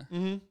bit, but.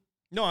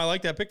 No, I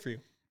like that pick for you.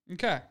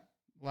 Okay.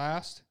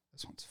 Last.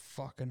 This one's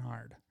fucking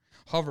hard.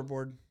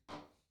 Hoverboard.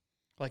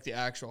 Like the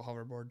actual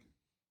hoverboard.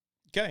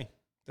 Okay.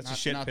 That's a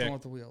shit not pick. The one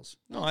with the wheels.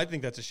 No, I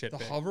think that's a shit the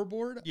pick.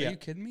 hoverboard? Yeah. Are you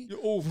kidding me?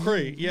 Oh,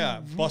 great.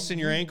 Yeah. Busting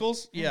your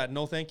ankles? Yeah.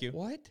 No, thank you.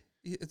 What?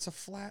 It's a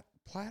flat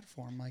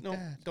platform like No,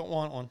 that. don't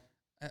want one.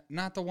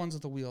 Not the ones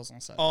with the wheels on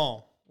the side.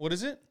 Oh, what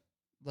is it?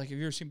 Like, have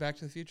you ever seen Back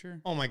to the Future?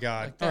 Oh my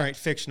God. Like all right.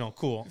 Fictional.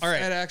 Cool. All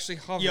right. It actually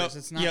hovers. Yep.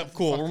 It's not. Yep.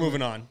 Cool. We're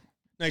moving on.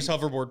 Nice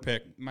hoverboard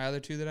pick. My other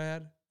 2 that I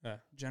had? Yeah.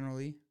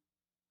 Generally.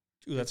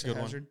 Ooh, that's a good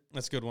hazard. one.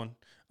 That's a good one.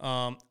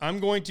 I'm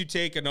going to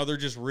take another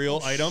just real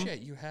item.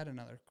 Shit, you had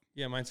another.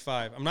 Yeah, mine's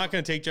 5. I'm not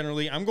going to take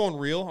generally. I'm going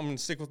real. I'm going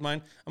to stick with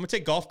mine. I'm going to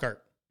take golf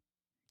cart.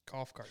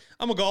 Golf cart.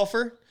 I'm a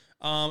golfer.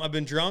 I've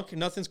been drunk.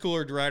 Nothing's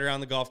cooler to ride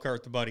around the golf cart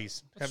with the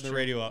buddies, having the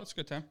radio up. That's a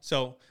good time.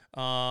 So,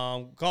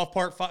 golf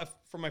cart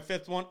for my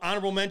 5th one.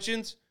 Honorable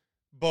mentions,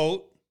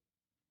 boat.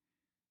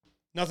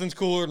 Nothing's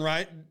cooler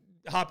than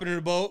hopping in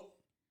a boat,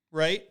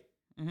 right?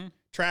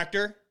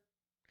 Tractor.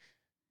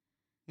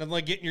 Nothing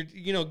like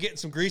getting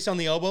some grease on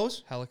the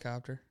elbows.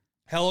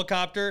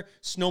 Helicopter,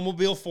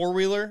 snowmobile,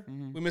 4-wheeler.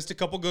 We missed a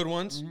couple good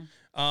ones.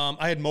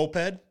 I had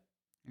moped.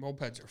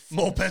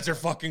 Mopeds are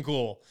fucking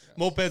cool. Yes.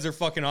 Mopeds are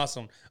fucking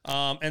awesome.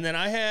 And then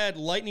I had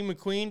Lightning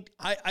McQueen.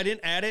 I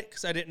didn't add it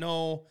because I didn't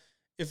know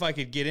if I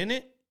could get in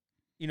it.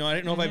 I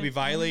didn't know if I'd be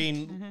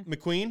violating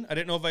McQueen. I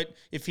didn't know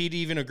if he'd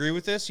even agree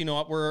with this.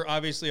 We're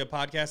obviously a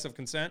podcast of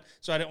consent,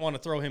 so I didn't want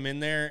to throw him in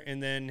there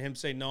and then him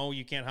say, no,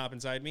 you can't hop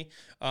inside me,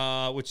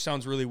 which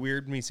sounds really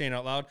weird, me saying it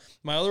out loud.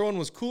 My other one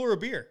was cooler of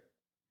beer.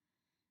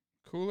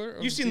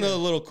 You've seen the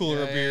little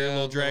cooler of beer,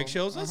 little drag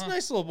shows. That's a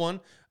nice little one.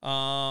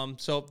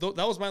 So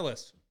that was my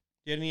list.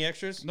 You had any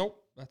extras? Nope.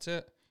 That's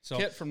it. So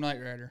Kit from Knight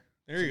Rider.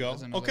 There you go.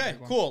 Okay,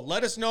 cool.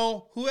 Let us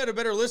know who had a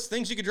better list,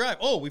 things you could drive.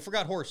 Oh, we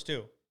forgot horse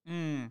too.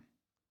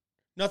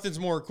 Nothing's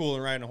more cool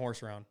than riding a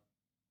horse around.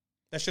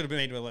 That should have been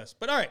made to a list.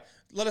 But all right,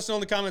 let us know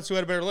in the comments who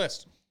had a better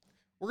list.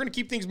 We're going to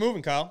keep things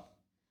moving, Kyle.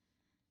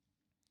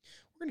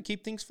 We're going to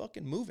keep things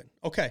fucking moving.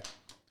 Okay.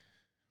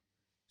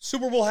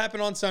 Super Bowl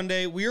happened on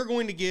Sunday. We are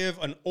going to give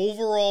an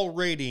overall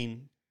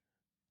rating.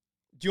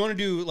 Do you want to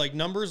do like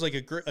numbers, like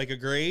a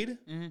grade?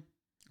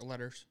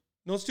 Letters.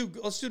 No,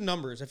 let's do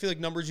numbers. I feel like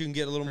numbers you can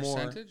get a little more.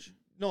 Percentage?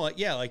 No,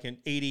 like an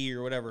 80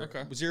 or whatever.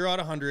 Okay. 0 out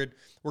of 100.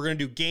 We're going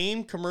to do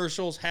game,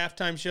 commercials,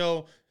 halftime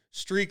show,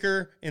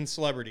 streaker, and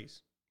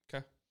celebrities.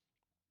 Okay.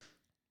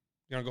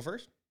 You want to go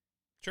first?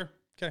 Sure.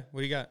 Okay.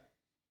 What do you got?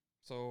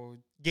 So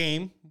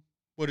game.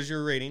 What is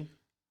your rating?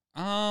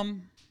 I'd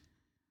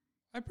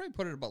probably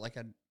put it about like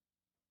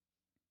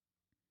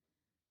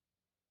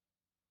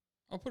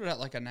I'll put it at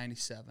like a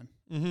 97.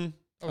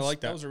 I like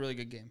that. That was a really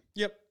good game.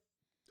 Yep.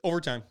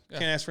 Overtime. Yeah.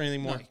 Can't ask for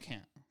anything more. No, you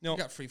can't. No. You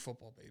got free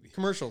football, baby.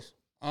 Commercials.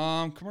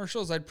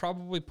 Commercials, I'd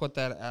probably put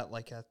that at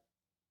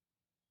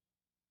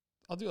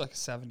I'll do like a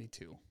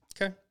 72.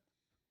 Okay.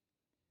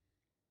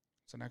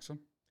 What's the next one?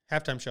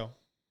 Halftime show.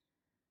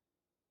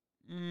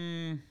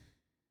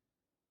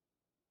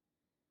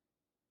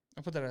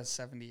 I'll put that at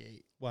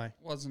 78. Why?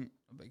 Wasn't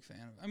a big fan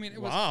of it. I mean,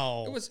 it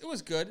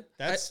was good.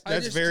 That's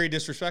very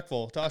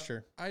disrespectful to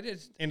Usher. And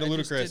to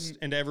Ludacris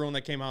and to everyone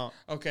that came out.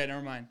 Okay,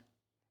 never mind.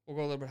 We'll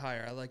go a little bit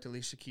higher. I liked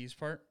Alicia Keys'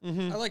 part. I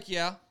like,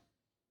 There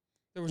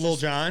was Lil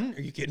Jon?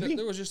 Are you kidding me?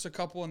 There was just a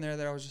couple in there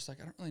that I was just like,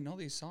 I don't really know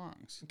these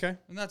songs. Okay.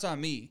 And that's on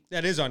me.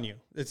 That is on you.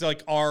 It's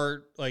like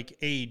our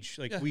age.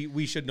 Like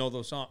we should know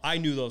those songs. I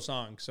knew those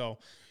songs, so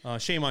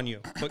shame on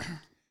you. But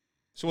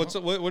so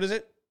what is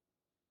it?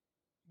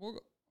 We'll go,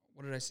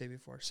 what did I say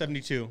before?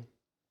 72.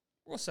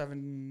 We'll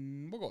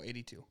go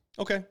 82.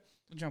 Okay.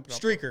 We'll jump it up.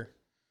 Streaker.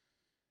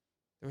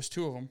 There was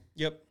 2 of them.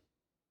 Yep.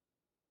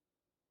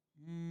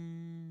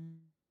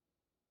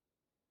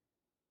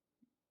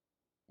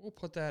 We'll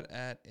put that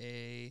at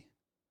a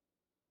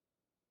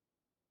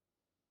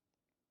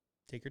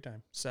Take your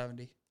time.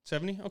 70.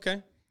 70?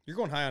 Okay. You're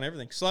going high on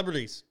everything.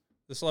 Celebrities.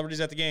 The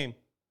celebrities at the game.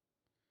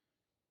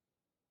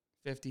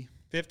 50.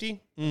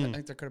 50? I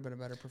think there could have been a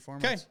better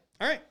performance. Okay.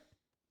 All right.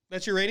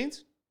 That's your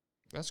ratings?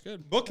 That's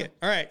good. Book it.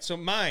 All right. So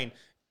mine,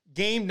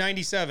 game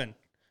 97.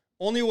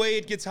 Only way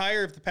it gets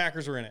higher if the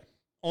Packers are in it.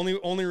 Only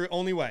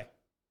way.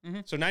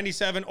 Mm-hmm. So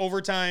 97,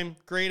 overtime,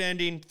 great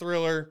ending,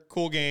 thriller,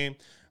 cool game.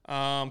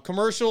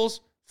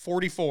 Commercials,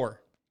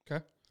 44.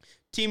 Okay.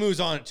 Timu's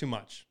on it too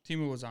much.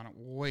 Timu was on it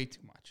way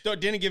too much.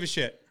 Didn't give a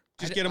shit.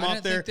 Just get him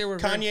off there.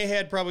 Kanye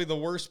had probably the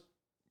worst.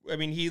 I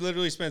mean, he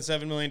literally spent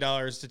 $7 million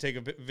to take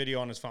a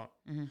video on his phone.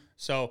 Mm-hmm.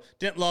 So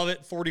didn't love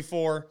it.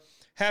 44.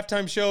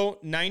 Halftime show,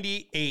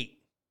 98.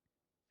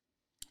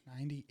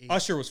 98.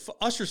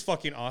 Usher's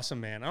fucking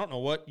awesome, man. I don't know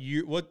what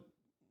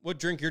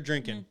drink you're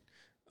drinking.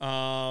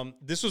 Mm-hmm.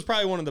 This was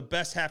probably one of the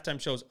best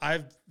halftime shows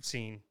I've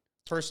seen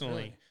personally.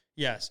 Really?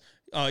 Yes.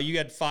 You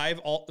had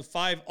five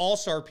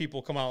all-star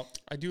people come out.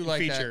 I do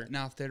like that.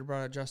 Now, if they'd have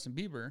brought out Justin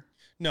Bieber.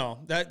 No,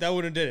 that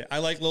wouldn't have did it. I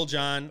like Lil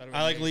Jon.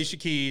 I like Alicia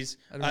Keys.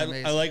 I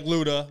like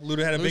Luda.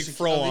 Luda had a big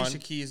fro on. Alicia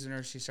Keys and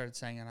her, she started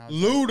singing.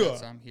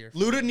 Luda. I'm here.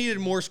 Luda needed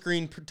more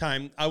screen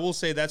time. I will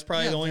say that's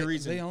probably the only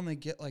reason. They only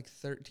get like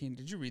 13.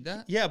 Did you read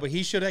that? Yeah, but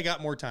he should have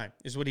got more time,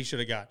 is what he should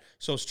have got.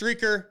 So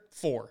streaker,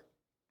 4.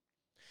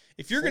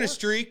 If you're going to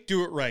streak,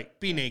 do it right.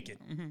 Be naked.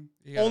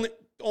 Mm-hmm.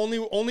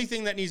 Only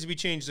thing that needs to be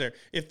changed there.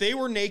 If they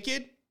were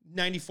naked,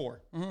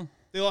 94. Mm-hmm.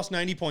 They lost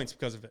 90 points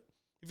because of it.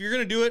 If you're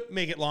going to do it,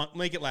 make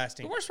it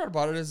lasting. The worst part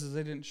about it is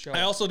they didn't show.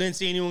 I also didn't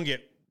see anyone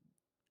get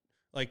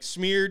like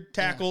smeared,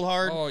 tackled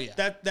hard. Oh, yeah.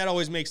 That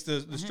always makes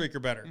the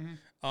streaker better.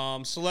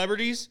 Mm-hmm.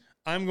 Celebrities,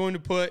 I'm going to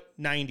put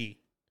 90.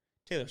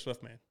 Taylor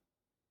Swift, man.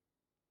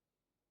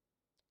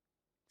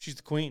 She's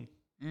the queen.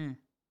 Mm.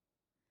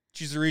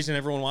 She's the reason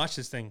everyone watched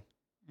this thing.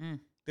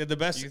 Mm. They're the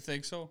best. Do you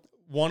think so?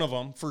 One of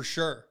them, for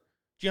sure.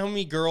 Do you know how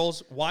many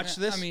girls watch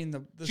this? I mean,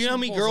 do you know how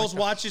many girls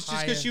watch this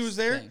just because she was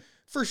there? Thing.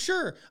 For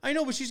sure. I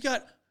know, but she's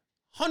got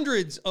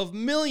hundreds of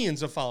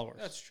millions of followers.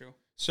 That's true.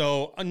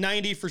 So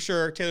 90 for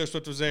sure. Taylor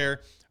Swift was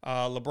there.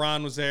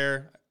 LeBron was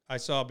there. I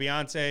saw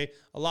Beyonce.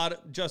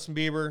 Justin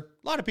Bieber.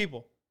 A lot of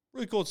people.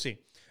 Really cool to see.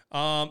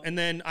 And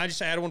then I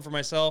just added one for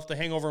myself. The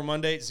Hangover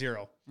Monday,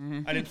 0.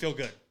 Mm-hmm. I didn't feel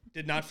good.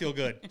 Did not feel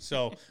good.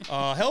 So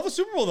hell of a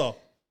Super Bowl though.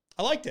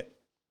 I liked it.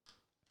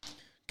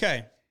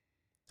 Okay.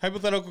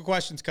 Hypothetical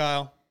questions,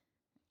 Kyle.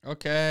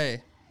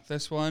 Okay.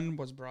 This one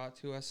was brought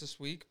to us this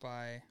week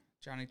by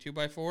Johnny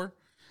 2x4.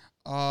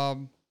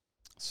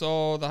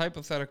 So the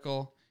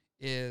hypothetical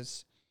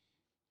is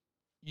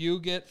you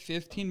get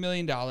 $15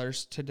 million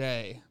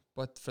today,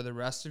 but for the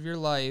rest of your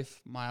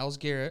life, Myles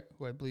Garrett,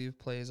 who I believe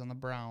plays on the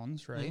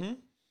Browns, right? Mm-hmm.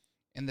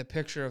 And the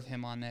picture of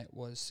him on it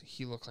was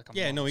he looked like a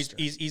monster. No,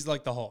 he's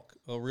like the Hulk,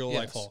 a real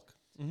life Hulk.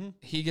 Mm-hmm.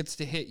 He gets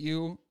to hit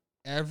you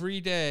every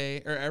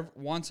day or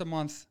once a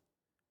month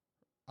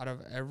out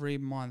of every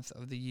month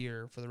of the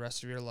year for the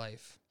rest of your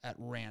life at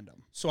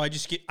random. So I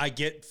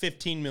get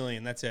 15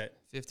 million. That's it.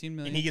 15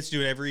 million. And he gets to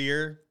do it every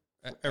year,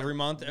 every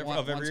month,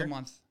 once year? A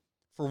month.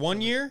 For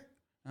 1 year?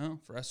 No,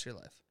 for the rest of your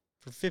life.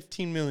 For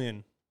 15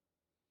 million.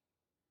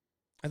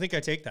 I think I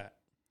take that.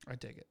 I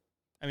take it.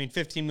 I mean,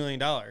 $15 million.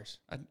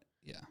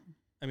 Yeah.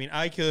 I mean,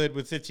 I could,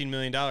 with $15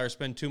 million,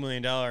 spend $2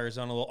 million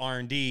on a little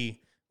R&D,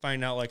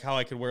 find out like how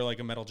I could wear like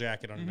a metal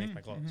jacket underneath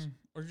my clothes.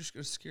 Mm-hmm. Or just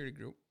a security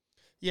group.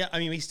 Yeah, I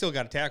mean, he's still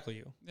got to tackle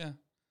you. Yeah.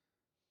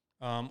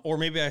 Or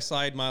maybe I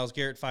slide Myles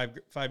Garrett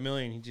 $5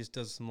 million. He just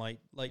does some light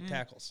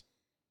tackles.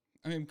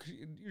 I mean,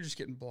 you're just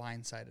getting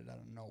blindsided out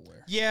of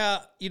nowhere. Yeah,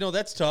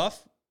 that's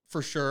tough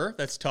for sure.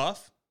 That's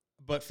tough.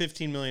 But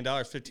 $15 million,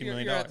 $15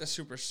 million. You're at the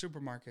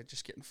supermarket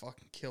just getting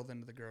fucking killed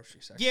into the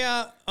grocery section.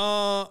 Yeah.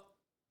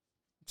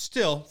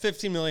 Still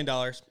 $15 million.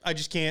 I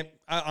just can't.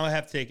 I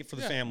have to take it for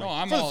the family.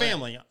 No, for the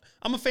family.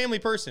 I'm a family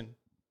person.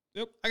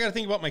 Yep. I got to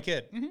think about my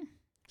kid. Mm-hmm.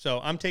 So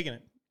I'm taking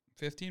it.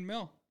 15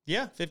 mil.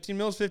 Yeah, 15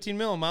 mil is 15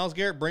 mil. Myles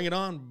Garrett, bring it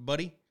on,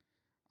 buddy.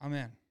 I'm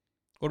in.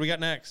 What do we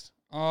got next?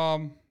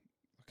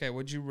 Okay,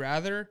 would you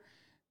rather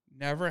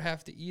never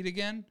have to eat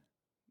again,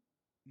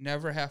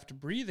 never have to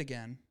breathe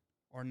again,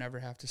 or never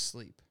have to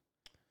sleep?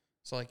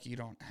 So, like, you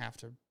don't have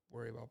to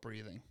worry about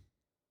breathing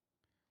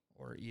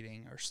or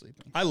eating or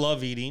sleeping. I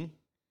love eating.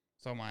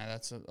 So am I.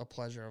 That's a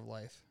pleasure of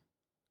life.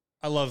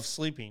 I love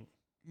sleeping.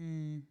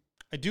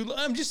 I do.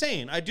 I'm just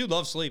saying, I do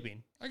love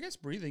sleeping. I guess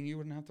breathing, you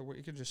wouldn't have to worry.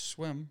 You could just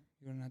swim.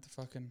 You wouldn't have to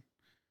fucking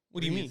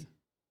What breathe. Do you mean?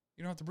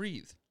 You don't have to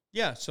breathe.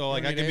 Yeah, so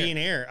like I could be in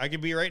air. I could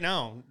be right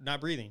now,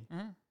 not breathing.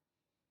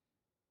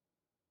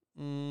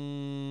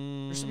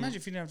 Just imagine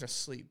if you didn't have to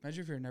sleep.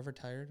 Imagine if you're never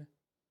tired.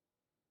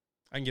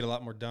 I can get a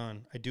lot more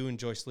done. I do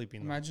enjoy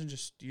sleeping, though. Imagine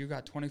just you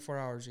got 24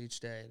 hours each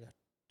day to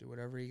do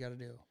whatever you got to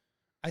do.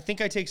 I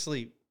think I take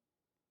sleep.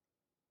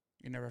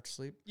 You never have to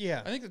sleep?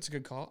 Yeah. I think that's a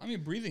good call. I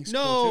mean, breathing's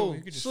cool, too.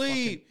 You could just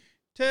sleep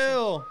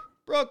till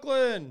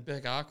Brooklyn. Be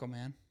like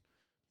Aquaman.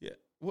 Yeah.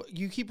 Well,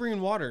 you keep bringing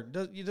water.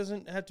 It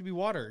doesn't have to be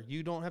water.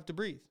 You don't have to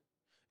breathe.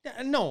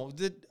 Yeah, no,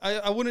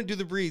 I wouldn't do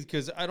the breathe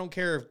because I don't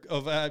care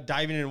of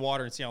diving in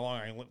water and see how long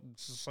I can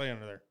stay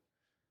under there.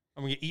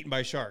 I'm going to get eaten by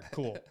a shark.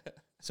 Cool.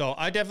 So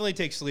I definitely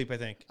take sleep, I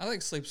think. I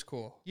think sleep's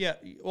cool. Yeah.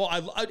 Well,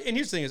 and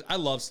here's the thing is, I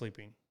love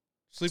sleeping.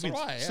 Sleeping's,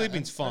 So do I, yeah.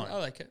 sleeping's fun. I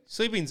like it.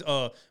 Sleeping's,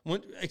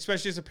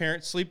 especially as a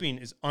parent, sleeping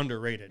is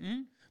underrated.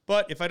 Mm-hmm.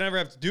 But if I never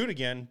have to do it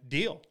again,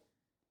 deal.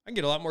 I can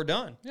get a lot more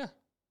done. Yeah.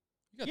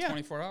 You got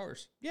 24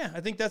 hours. Yeah,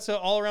 I think that's an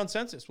all-around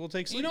census. We'll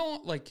take sleep. You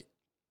know, like,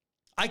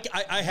 I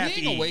have to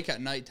eat. Being awake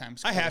at nighttime.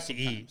 I have to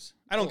eat.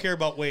 I don't care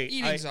about weight.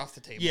 Eating's off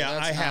the table. Yeah,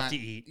 I have to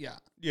eat. Yeah.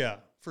 Yeah,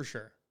 for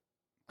sure.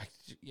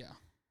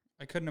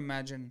 I couldn't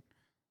imagine,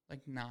 like,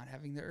 not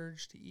having the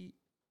urge to eat.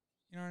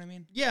 You know what I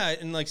mean? Yeah,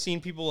 and, like,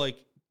 seeing people, like,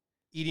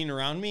 eating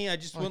around me, I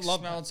just wouldn't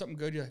love smelling that. something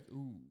good, you're like,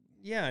 ooh.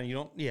 Yeah, and you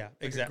don't, yeah, Like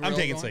exactly. I'm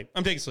taking sleep.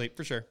 I'm taking sleep,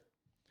 for sure.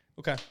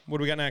 Okay, what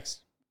do we got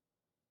next?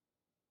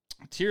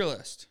 Tier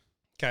list.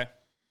 Okay.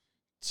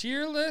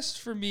 Tier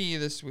list for me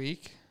this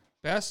week.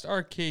 Best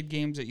arcade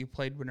games that you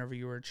played whenever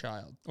you were a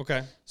child.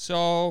 Okay.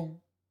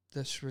 So,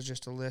 this was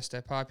just a list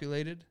I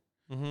populated.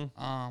 Mm-hmm.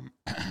 I'm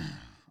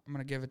going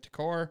to give it to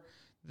Core.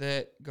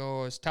 That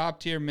goes top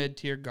tier, mid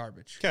tier,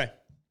 garbage. Okay.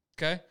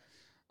 Okay?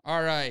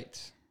 All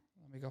right.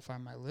 Let me go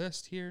find my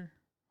list here.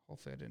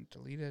 Hopefully I didn't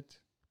delete it.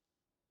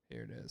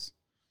 Here it is.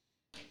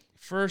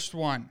 First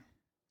one.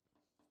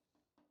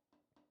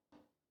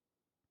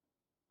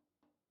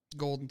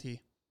 Golden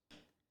Tee.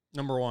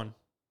 Number one.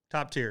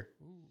 Top tier.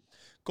 Ooh.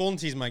 Golden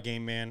Tee's my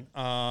game, man.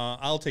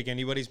 I'll take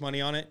anybody's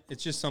money on it.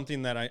 It's just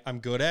something that I'm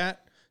good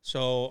at.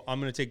 So I'm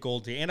going to take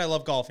Golden Tee. And I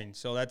love golfing.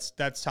 So that's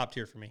top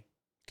tier for me.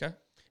 Okay.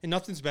 And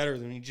nothing's better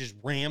than when you just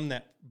ram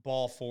that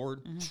ball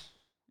forward. Mm-hmm.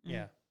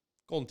 Yeah.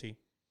 Golden Tee.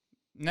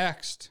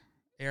 Next,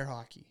 air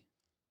hockey.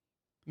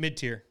 Mid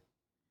tier.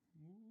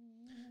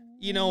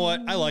 You know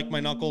what? I like my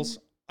knuckles.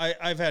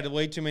 I've had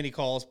way too many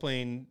calls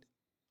playing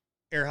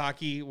air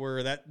hockey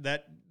where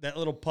that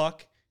little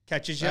puck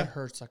catches you. That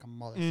hurts like a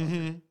motherfucker.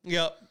 Mm-hmm.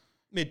 Yep.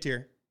 Mid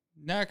tier.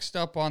 Next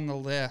up on the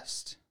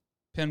list,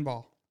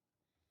 pinball.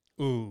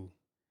 Ooh.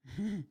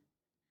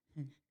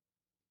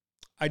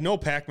 I know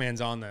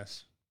Pac-Man's on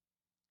this.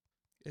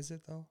 Is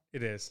it though?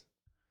 It is.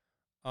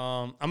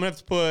 I'm gonna have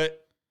to put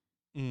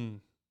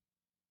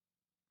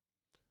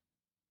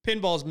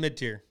pinball's mid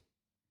tier.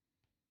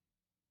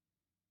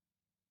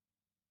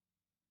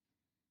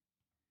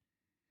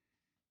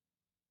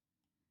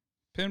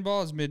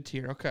 Pinball is mid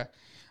tier. Okay.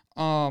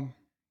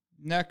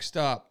 Next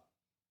up,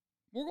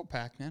 we'll go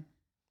Pac-Man.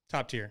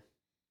 Top tier.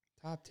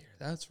 Top tier.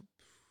 That's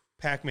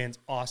Pac-Man's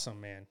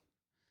awesome, man.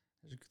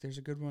 there's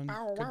a good one.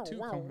 Good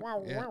too.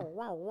 Yeah.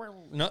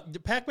 No,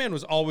 Pac-Man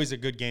was always a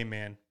good game,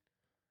 man.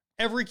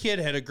 Every kid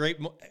had a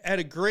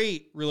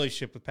great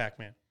relationship with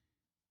Pac-Man.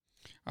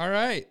 All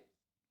right.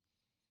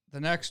 The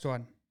next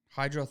one,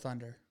 Hydro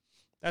Thunder.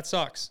 That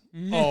sucks.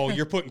 Oh,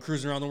 you're putting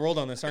Cruising Around the World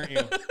on this, aren't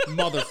you?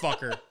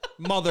 Motherfucker.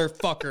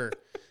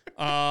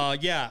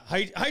 Yeah,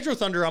 Hydro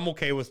Thunder, I'm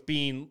okay with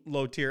being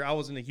low tier. I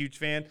wasn't a huge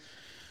fan.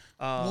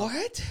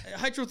 What?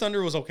 Hydro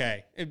Thunder was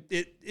okay.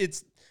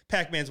 It's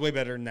Pac-Man's way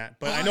better than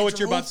that. But I know what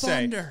you're about to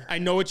say. I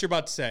know what you're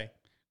about to say.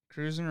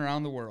 Cruising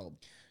Around the World.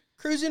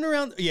 Cruising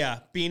around,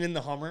 yeah, being in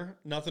the Hummer,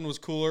 nothing was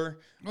cooler.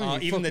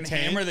 Even the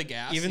tank, hammer the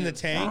gas, even the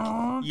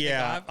tank,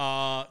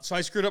 yeah. So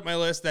I screwed up my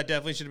list. That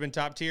definitely should have been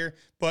top tier,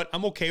 but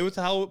I'm okay with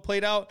how it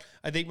played out.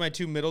 I think my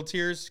two middle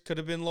tiers could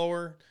have been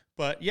lower,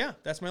 but yeah,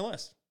 that's my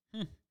list.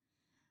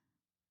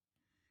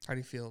 How do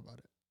you feel about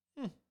it?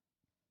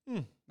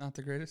 Not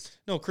the greatest?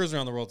 No, Cruising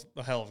Around the World's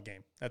a hell of a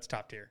game. That's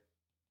top tier.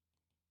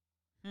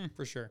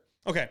 For sure.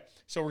 Okay,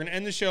 so we're going to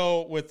end the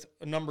show with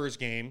a numbers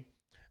game.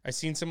 I've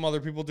seen some other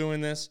people doing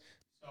this.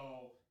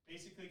 So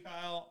basically,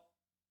 Kyle,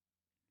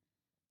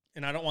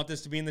 and I don't want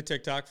this to be in the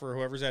TikTok for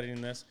whoever's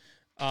editing this.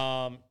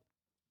 I'm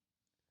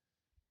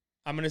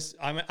gonna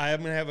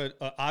have an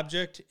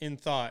object in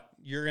thought.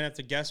 You're gonna have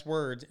to guess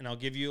words, and I'll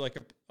give you like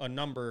a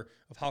number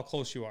of how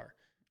close you are.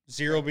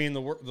 0 being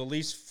the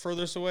least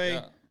furthest away.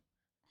 Yeah.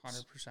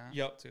 100%.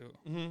 Yep. Too.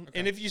 Mm-hmm. Okay.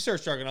 And if you start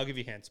struggling, I'll give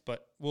you hints,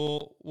 but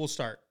we'll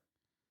start.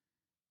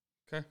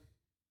 Okay.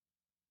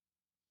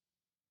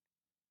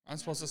 I'm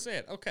supposed to say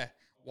it. Okay.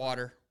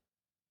 Water.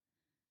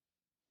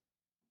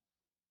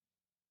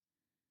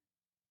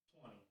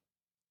 20.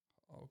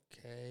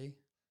 Okay.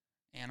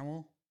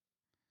 Animal.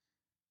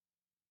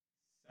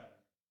 7.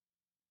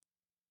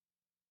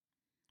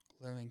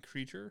 Living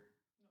creature.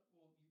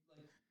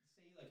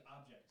 Say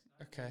object.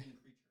 Not Okay. living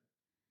creature.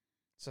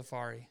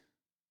 Safari.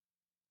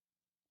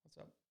 What's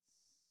up?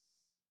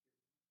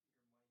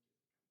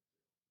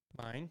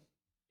 Mine.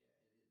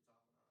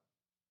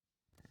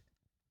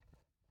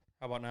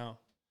 How about now?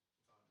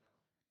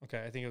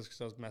 Okay, I think it was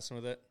because I was messing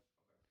with it.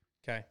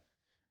 Okay.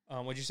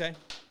 What'd you say?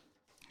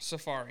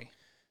 Safari.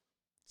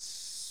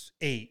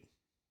 8.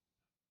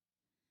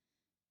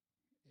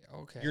 Yeah,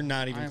 okay. You're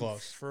not even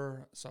close.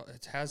 So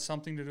it has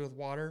something to do with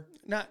water?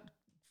 A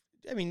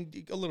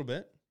little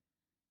bit.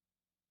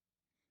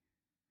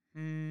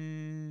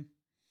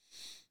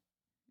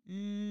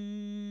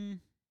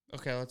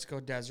 Okay, let's go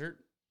desert.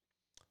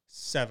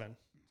 7.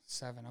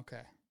 7,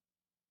 okay.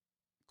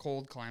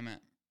 Cold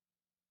climate.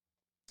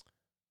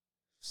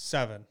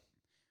 7.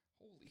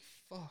 Holy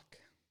fuck.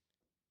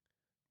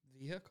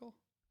 Vehicle?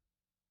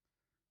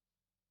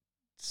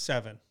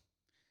 7.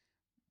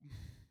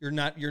 You're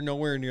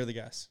nowhere near the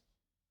guess.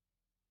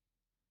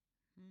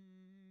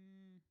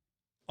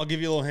 I'll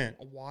give you a little hint.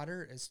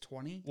 Water is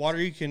 20? Water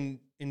you can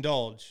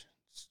indulge.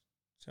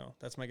 So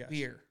that's my guess.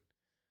 Beer.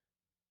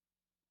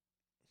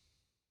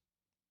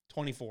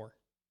 24.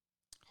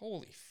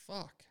 Holy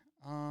fuck.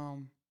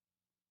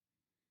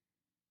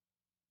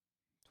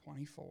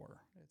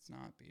 24. It's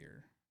not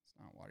beer. It's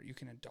not water. You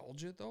can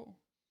indulge it though?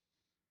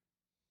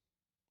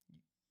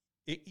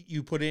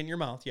 You put it in your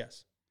mouth,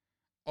 yes.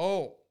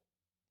 Oh.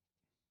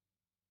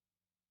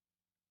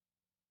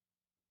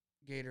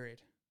 Gatorade.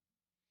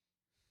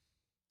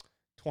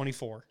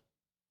 24.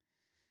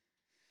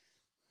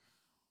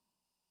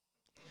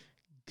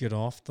 Get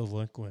off the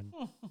liquid.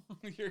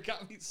 You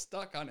got me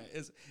stuck on it.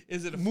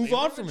 Is it a move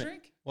flavor on of from a it?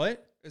 drink?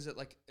 What? Is it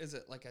like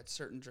a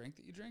certain drink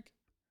that you drink?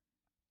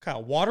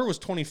 Kyle, water was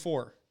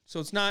 24, so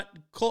it's not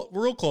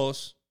real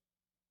close.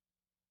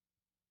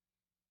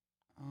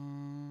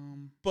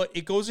 But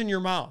it goes in your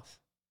mouth.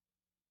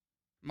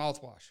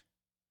 Mouthwash.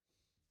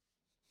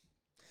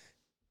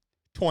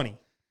 20.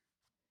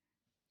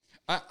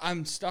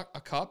 I'm stuck.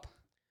 A cup.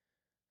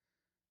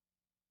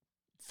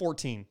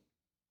 14.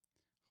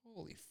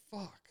 Holy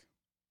fuck.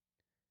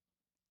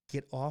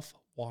 Get off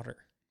water.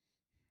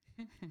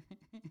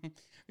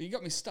 You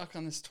got me stuck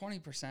on this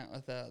 20%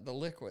 with the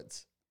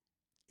liquids.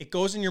 It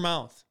goes in your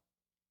mouth.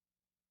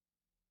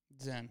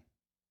 Zen.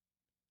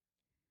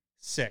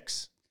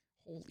 6.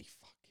 Holy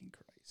fucking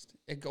Christ.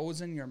 It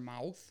goes in your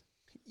mouth?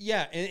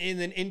 Yeah, and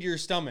then into your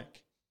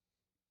stomach.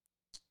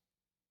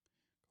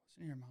 Goes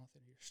in your mouth,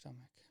 into your stomach.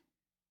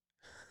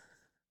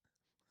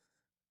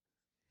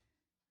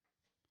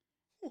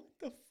 What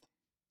the fuck?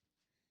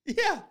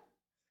 Yeah.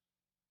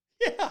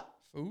 Yeah.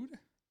 Food?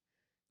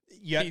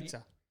 Yeah.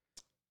 Pizza.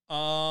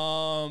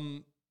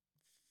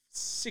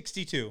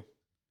 62.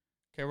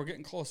 Okay, we're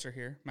getting closer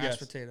here. Mashed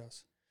Yes.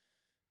 potatoes.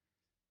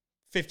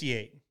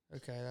 58.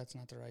 Okay, that's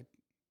not the right.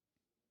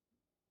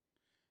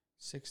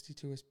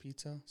 62 is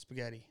pizza.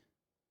 Spaghetti.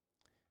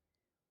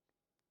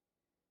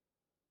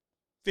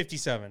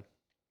 57.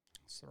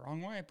 It's the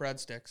wrong way.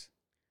 Breadsticks.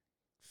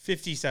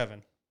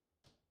 57.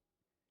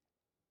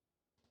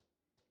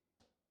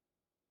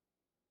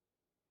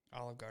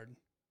 Olive Garden.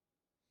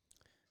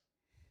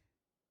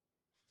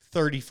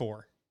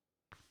 34.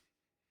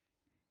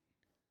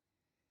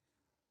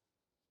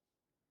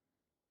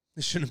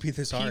 This shouldn't be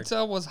this hard.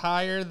 Pizza was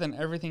higher than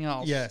everything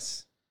else.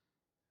 Yes.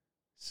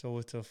 So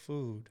it's a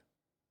food.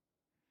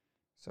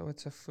 So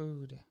it's a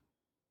food.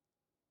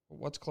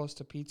 What's close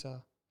to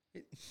pizza?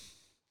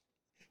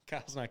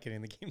 Kyle's not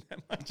getting the game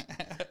that much.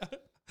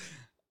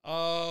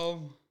 A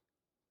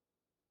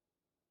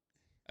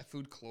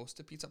food close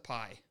to pizza?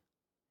 Pie.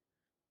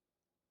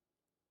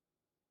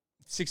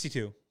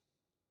 62.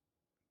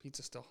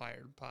 Pizza's still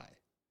higher than pie.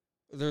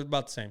 They're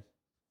about the same.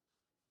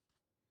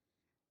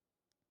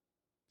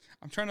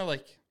 I'm trying to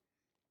Like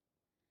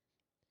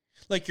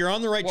you're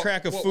on the right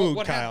track of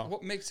food, Kyle.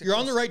 What makes it you're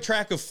close? on the right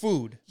track of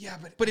food. Yeah,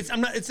 but it's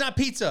not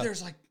pizza.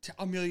 There's like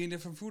a million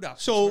different food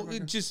options. So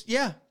just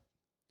yeah.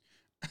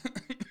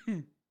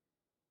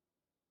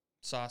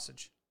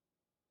 Sausage.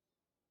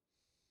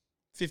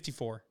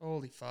 54.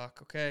 Holy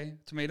fuck. Okay.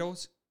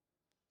 Tomatoes.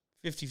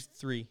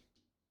 53.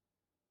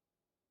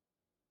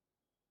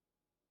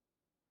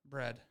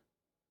 Bread.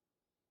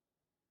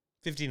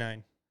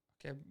 59.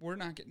 Okay, we're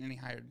not getting any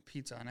higher than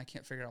pizza, and I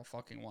can't figure out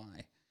fucking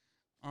why.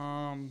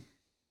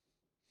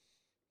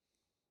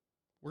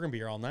 We're gonna be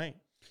here all night.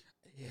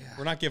 Yeah.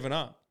 We're not giving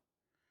up.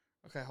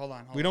 Okay, hold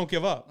on. We don't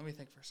give up. Let me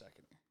think for a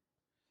second.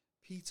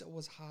 Pizza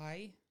was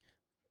high.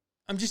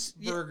 I'm just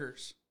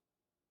Burgers.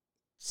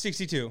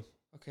 62.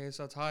 Okay,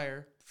 so it's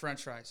higher.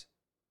 French fries.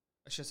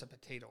 It's just a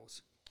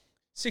potatoes.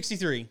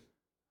 63.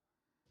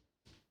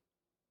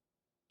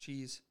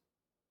 Cheese.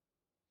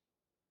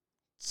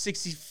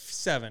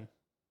 67.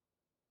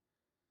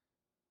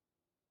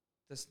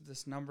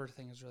 This number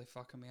thing is really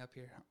fucking me up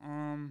here.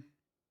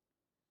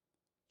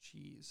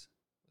 Cheese.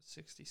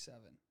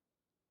 67.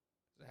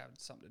 Does it have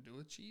something to do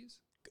with cheese?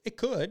 It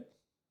could.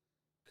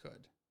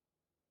 Could.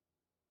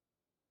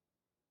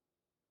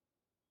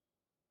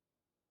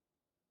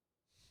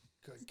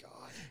 Good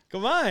God.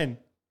 Come on.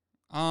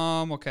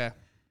 Okay.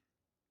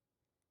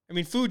 I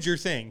mean, food's your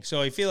thing,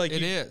 so I feel like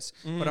it is.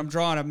 But I'm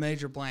drawing a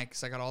major blank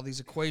because I got all these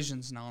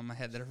equations now in my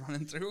head that are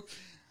running through.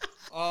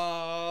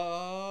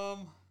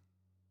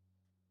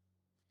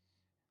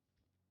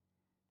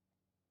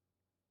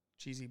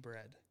 Cheesy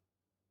bread.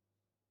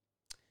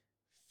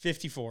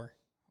 54.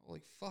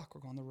 Holy fuck,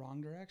 we're going the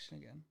wrong direction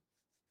again.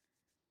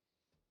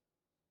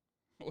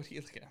 What are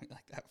you looking at me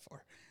like that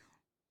for?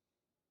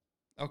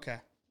 Okay,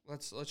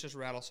 let's just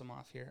rattle some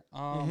off here.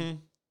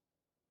 I'm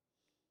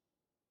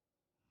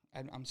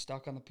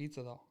stuck on the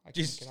pizza though. I can't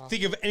Just get off.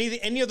 think of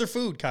any other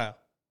food, Kyle.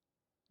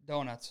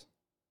 Donuts.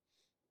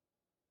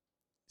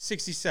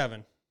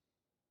 67.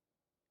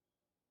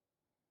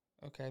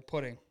 Okay,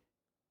 pudding.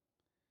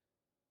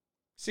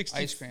 60,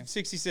 Ice cream.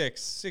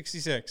 66.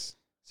 66.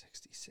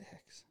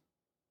 66.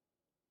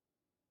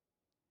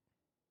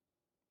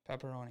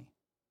 Pepperoni.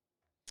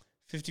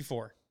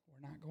 54. We're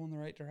we're not going the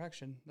right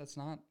direction. That's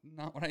not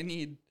what I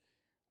need.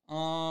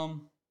 What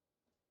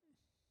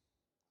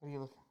do you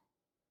look?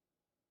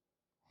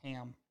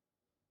 Ham.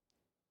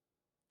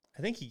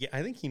 I think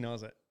he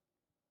knows it.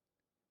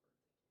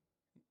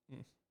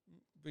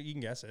 But you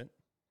can guess it.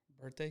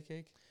 Birthday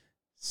cake?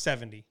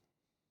 70.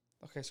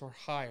 Okay, so we're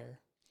higher.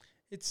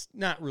 It's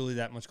not really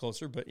that much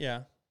closer, but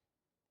yeah.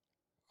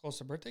 Close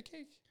to birthday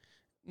cake?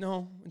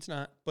 No, it's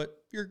not.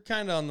 But you're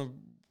kind of on the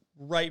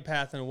right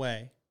path in a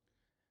way.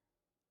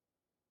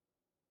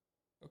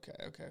 Okay.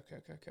 I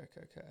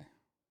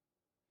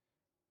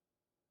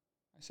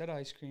said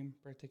ice cream,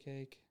 birthday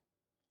cake.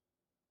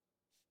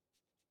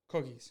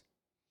 Cookies.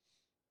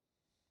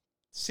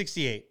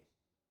 68.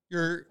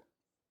 You're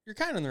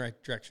kind of in the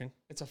right direction.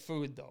 It's a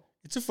food, though.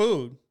 It's a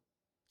food.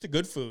 It's a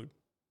good food.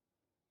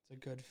 It's a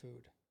good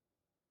food.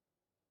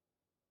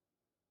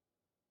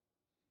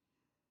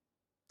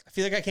 I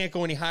feel like I can't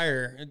go any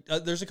higher.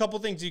 There's a couple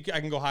things I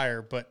can go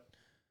higher, but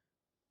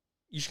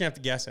you just gonna have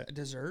to guess it. A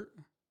dessert?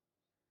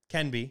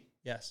 Can be,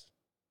 yes.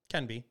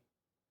 Can be.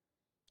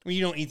 I mean,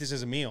 you don't eat this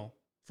as a meal.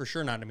 For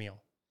sure not a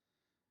meal.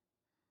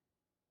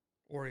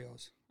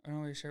 Oreos. I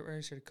know I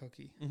said a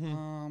cookie.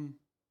 Mm-hmm.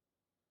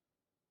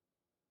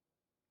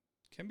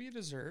 Can be a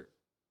dessert.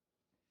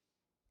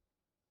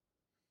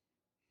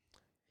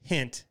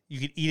 Hint, you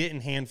could eat it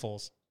in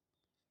handfuls.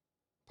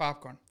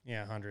 Popcorn.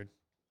 Yeah, 100.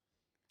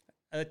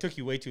 That took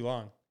you way too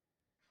long.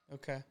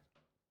 Okay.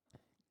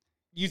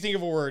 You think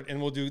of a word,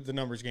 and we'll do the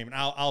numbers game, and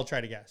I'll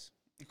try to guess.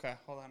 Okay,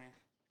 hold on here.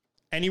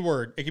 Any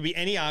word. It could be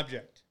any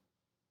object.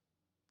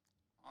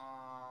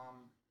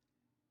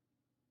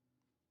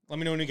 Let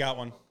me know when you got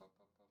one.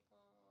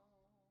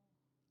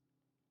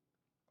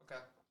 Okay.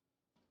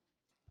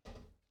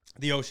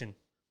 The ocean.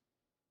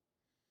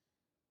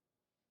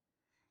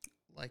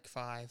 Like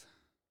 5.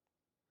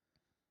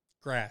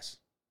 Grass.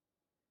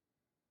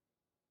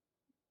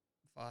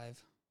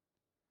 5.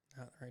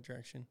 Not the right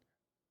direction.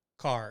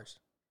 Cars.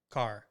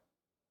 Car.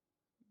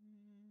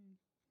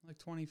 Like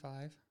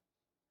 25.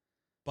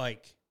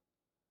 Bike.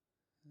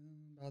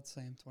 About the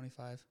same.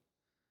 25.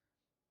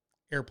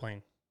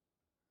 Airplane.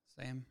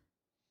 Same.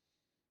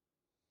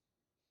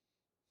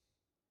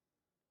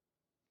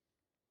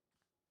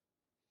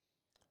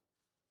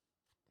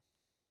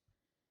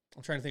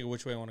 I'm trying to think of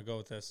which way I want to go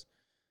with this.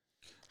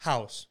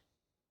 House.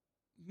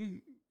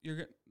 You're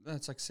good.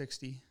 That's like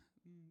 60.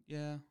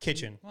 Yeah.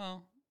 Kitchen.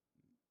 Well,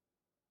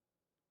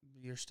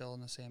 you're still in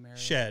the same area.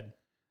 Shed.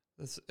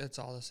 It's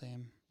all the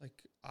same.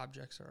 Like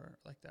objects are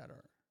like that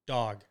are.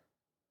 Dog.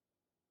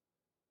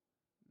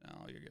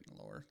 No, you're getting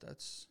lower.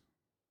 That's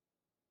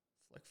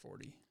like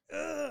 40.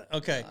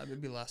 Okay. It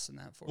would be less than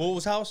that. 40. What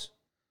was house?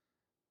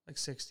 Like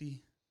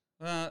 60.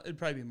 It'd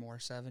probably be more.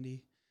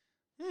 70.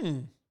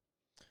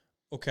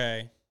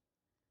 Okay.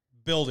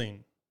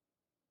 Building.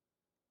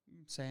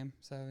 Same.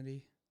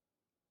 70.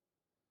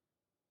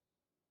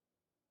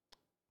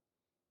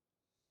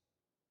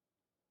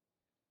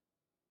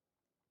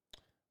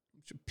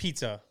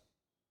 Pizza.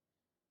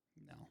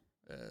 No.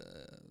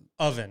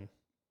 Oven.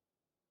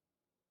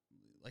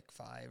 Like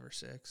 5 or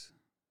 6.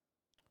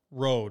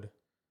 Road.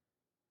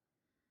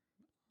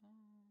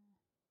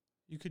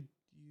 You could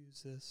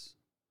use this.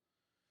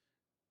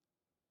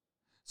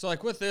 So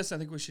like with this, I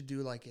think we should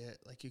do like it.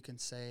 Like you can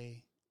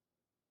say,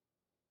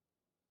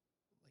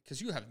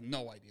 because you have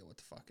no idea what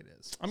the fuck it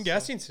is. I'm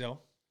guessing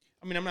still.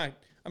 I mean,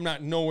 I'm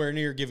not nowhere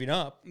near giving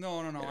up. No.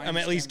 I'm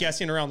at least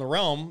guessing around the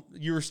realm.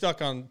 You were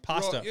stuck on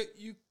pasta.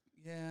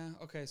 Yeah.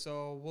 Okay.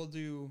 So we'll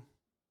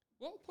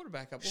put it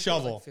back up. We'll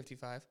Shovel. Like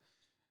 55.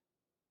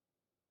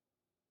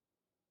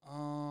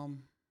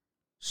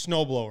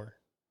 Snowblower.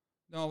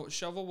 No,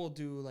 shovel will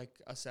do like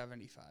a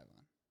 75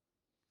 on.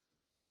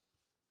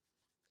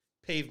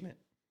 Pavement.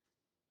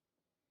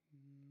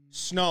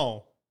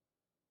 Snow.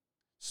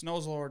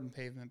 Snow's lower than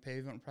pavement.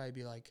 Pavement would probably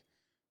be like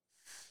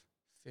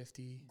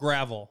 50.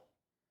 Gravel.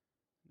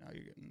 No,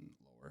 you're getting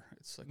lower.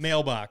 It's like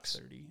Mailbox.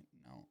 30.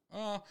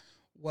 No.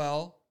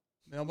 Well,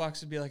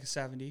 mailbox would be like a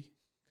 70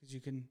 because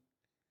you can.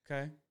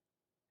 Okay.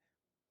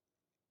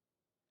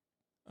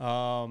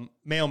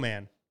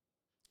 Mailman.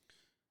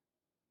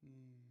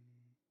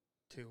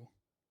 2.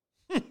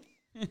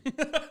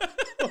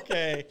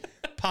 Okay.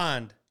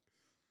 Pond.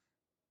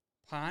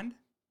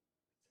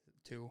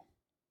 2.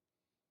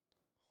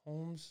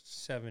 Homes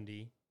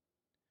 70.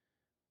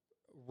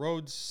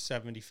 Roads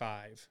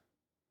 75.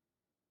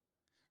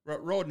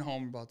 Road and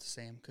home are about the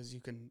same because you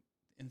can,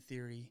 in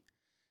theory,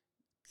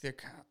 they're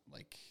kind of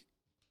like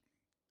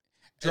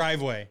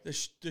Driveway.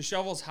 The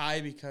shovel's high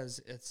because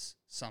it's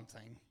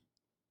something.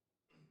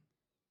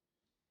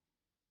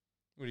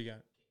 What do you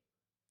got?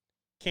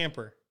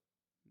 Camper.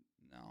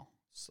 No,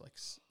 it's like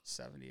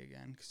 70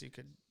 again because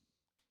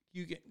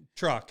you get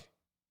truck.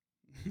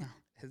 No,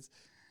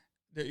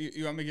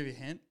 you want me to give you a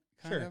hint?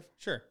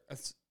 Sure.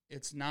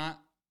 It's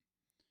not.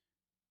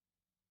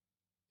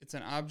 It's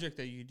an object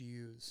that you'd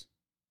use.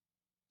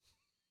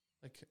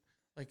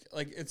 Like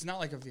it's not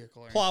like a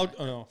vehicle or Plowed.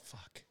 anything. Oh no,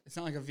 fuck. It's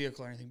not like a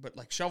vehicle or anything, but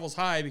like shovel's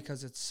high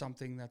because it's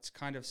something that's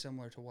kind of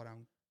similar to what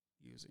I'm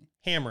using.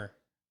 Hammer.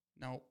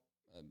 No,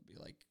 That'd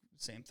be like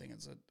same thing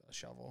as a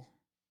shovel.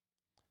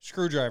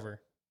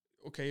 Screwdriver.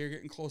 Okay, you're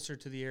getting closer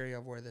to the area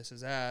of where this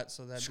is at,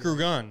 so that Screw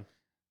gun.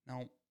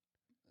 No.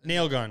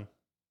 Nail gun.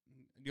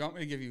 Do you want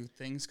me to give you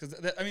things? Because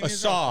I mean, a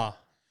saw.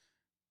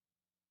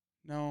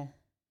 No.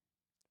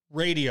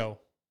 Radio.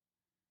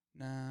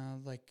 Nah,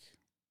 no,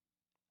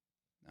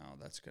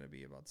 that's gonna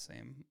be about the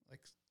same. Like,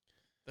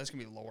 that's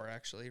gonna be lower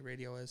actually.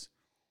 Radio is.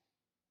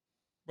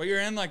 But you're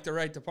in like the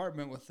right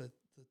department with the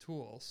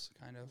tools,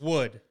 kind of.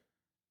 Wood.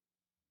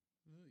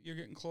 You're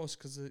getting close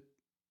because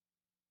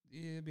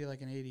it'd be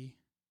like an 80.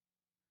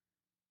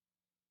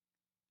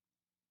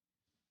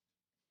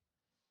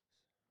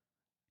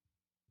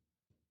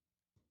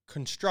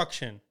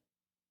 Construction.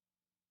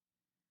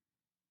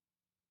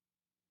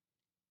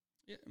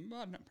 Yeah,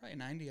 about probably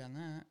 90 on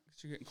that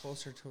because you're getting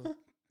closer to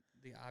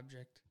the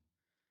object.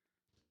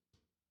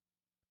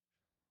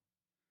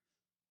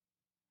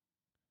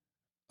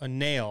 A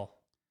nail.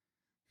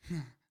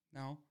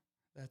 No,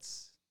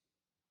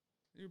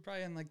 you're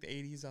probably in like the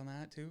 80s on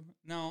that too.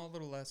 No, a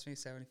little less, maybe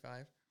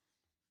 75.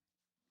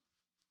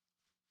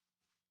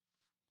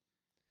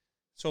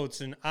 So it's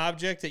an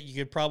object that you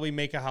could probably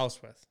make a house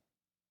with.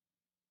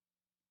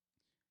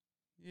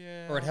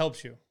 Yeah. Or it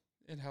helps you.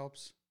 It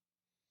helps.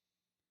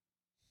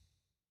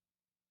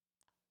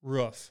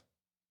 Roof.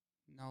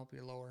 No, it'll be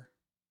lower.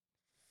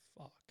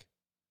 Fuck.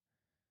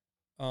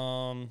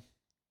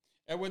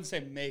 I wouldn't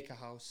say make a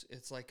house.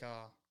 It's like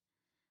a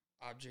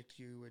object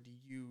you would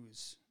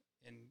use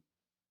in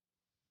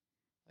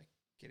like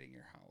getting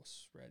your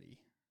house ready.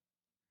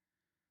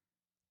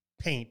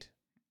 Paint.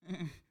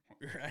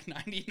 We're at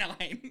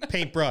 99.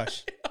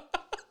 Paintbrush.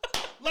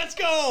 Let's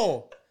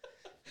go.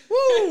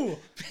 Woo!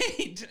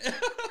 Paint.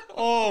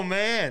 Oh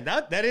man,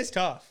 that is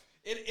tough.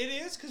 It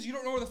is because you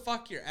don't know where the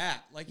fuck you're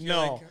at. Like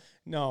you're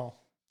no.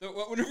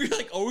 Whenever you're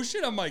like, oh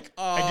shit, I'm like,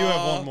 I do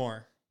have one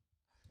more.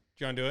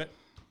 Do you want to do it?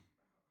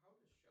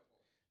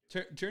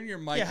 Turn your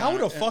mic. Yeah, how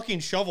would a fucking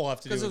shovel have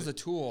to do with it? Because it was a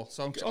tool,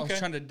 so I was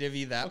trying to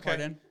divvy that part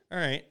in. All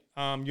right.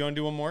 You want to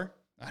do one more?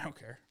 I don't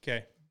care.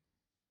 Okay.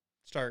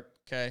 Start.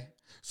 Okay.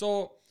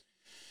 So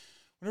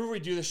whenever we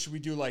do this, should we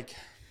do like,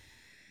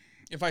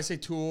 if I say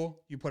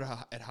tool, you put it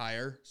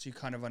higher, so you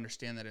kind of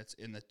understand that it's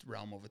in the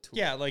realm of a tool.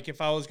 Yeah, like if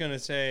I was going to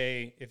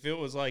say, if it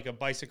was like a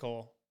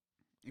bicycle.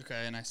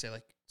 Okay, and I say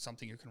like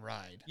something you can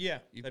ride. Yeah,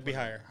 that'd be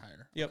higher.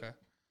 Higher. Yep.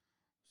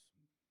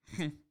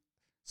 Okay.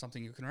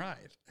 Something you can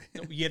ride.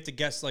 No, you have to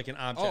guess like an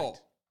object. Oh.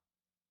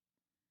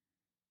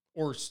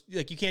 Or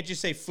like you can't just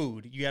say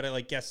food. You got to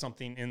like guess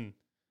something in.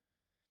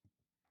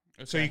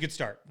 Okay. So you could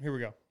start. Here we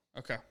go.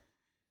 Okay.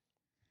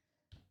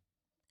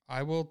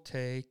 I will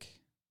take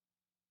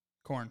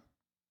corn.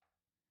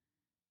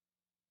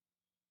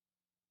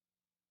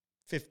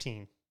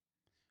 15.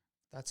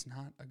 That's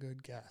not a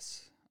good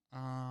guess.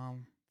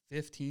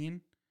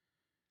 15.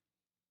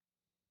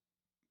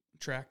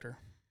 Tractor.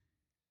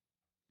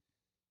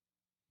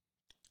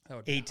 That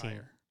would be 18.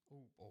 Higher.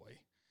 Oh boy.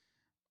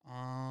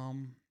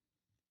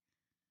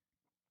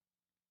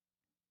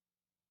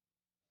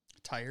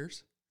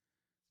 Tires.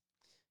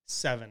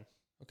 7.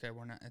 Okay,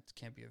 we're not. It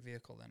can't be a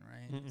vehicle then,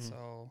 right? Mm-mm.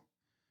 So.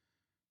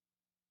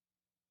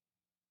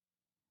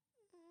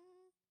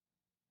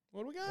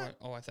 What do we got? What?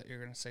 Oh, I thought you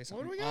were gonna say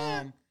something. What do we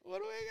got? What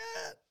do we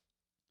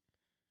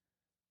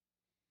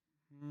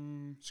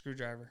got?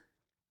 Screwdriver.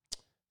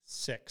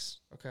 6.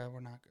 Okay,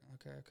 we're not.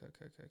 Okay.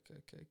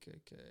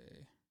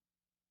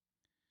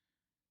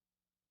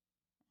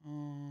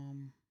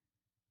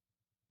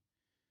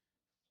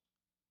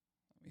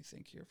 Let me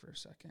think here for a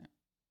second.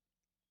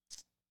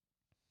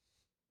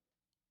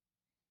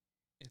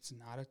 It's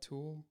not a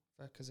tool,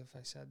 because if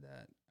I said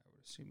that, I would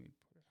assume you'd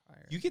put it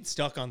higher. You get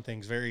stuck on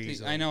things very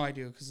easily. I know I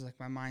do, because like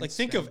my mind. Like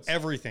think of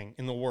everything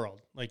in the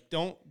world. Like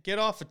don't get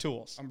off the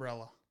tools.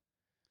 Umbrella.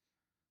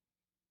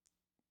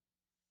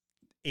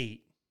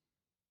 8.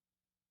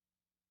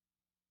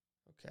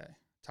 Okay.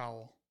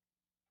 Towel.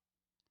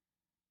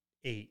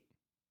 8.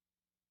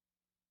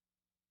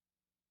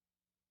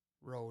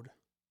 Road.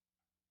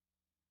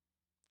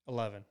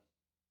 11.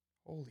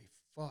 Holy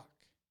fuck.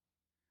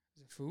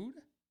 Is it food?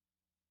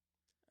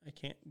 I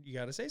can't. You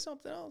got to say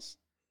something else.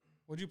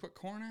 What'd you put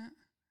corn at?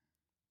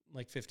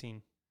 Like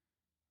 15.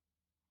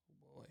 Oh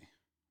boy.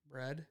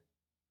 Bread.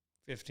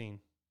 15.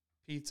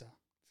 Pizza.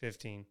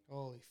 15.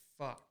 Holy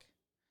fuck.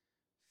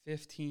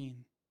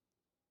 15.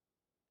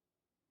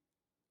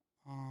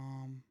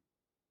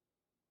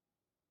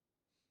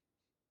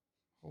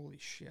 Holy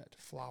shit.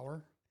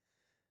 Flour.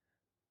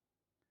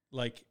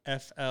 Like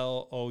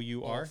FLOUR.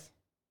 Both.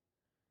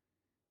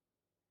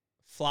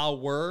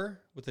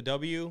 Flour with a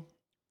W.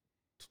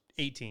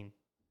 18.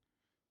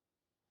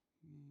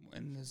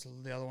 And is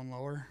the other one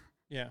lower?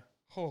 Yeah.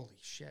 Holy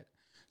shit.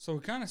 So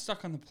we're kind of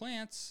stuck on the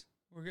plants.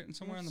 We're getting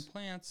somewhere on the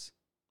plants.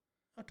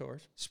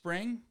 Outdoors.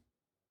 Spring.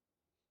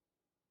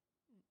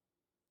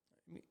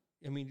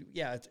 I mean,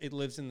 yeah, it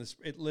lives in this.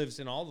 It lives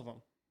in all of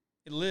them.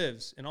 It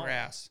lives in all.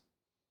 Grass.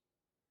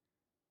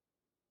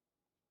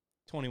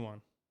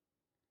 21.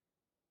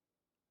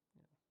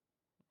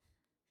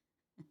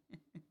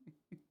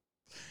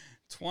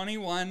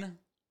 21.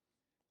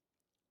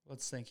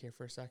 Let's think here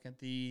for a second.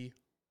 It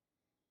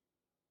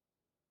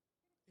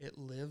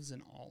lives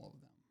in all of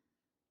them.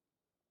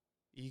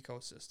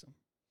 Ecosystem.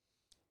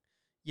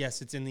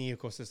 Yes, it's in the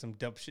ecosystem,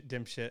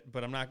 dim shit,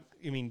 but I'm not,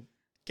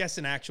 guess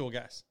an actual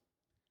guess.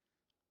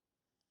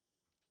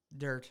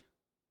 Dirt.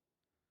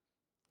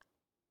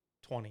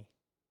 20.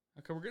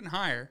 Okay, we're getting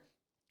higher.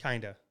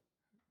 Kinda.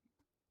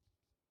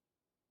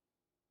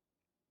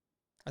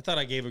 I thought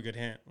I gave a good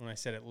hint when I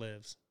said it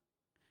lives.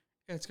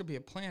 Yeah, it's going to be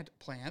a plant.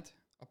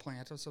 A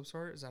plant of some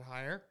sort. Is that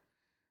higher?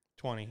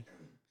 20.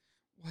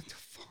 What the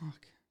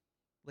fuck?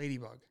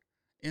 Ladybug.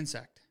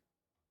 Insect.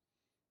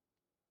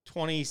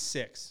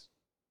 26.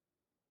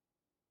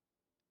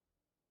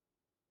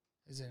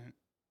 Is it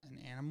an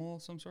animal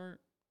of some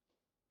sort?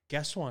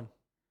 Guess one.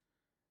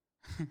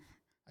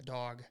 A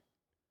dog.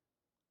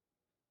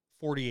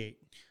 48.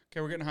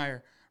 Okay, we're getting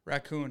higher.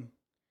 Raccoon.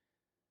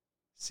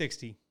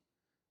 60.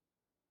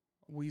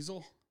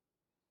 Weasel.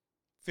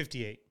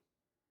 58.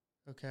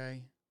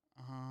 Okay.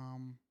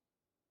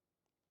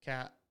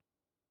 Cat.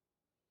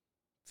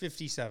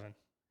 57.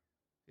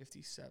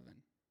 57.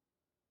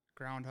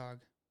 Groundhog.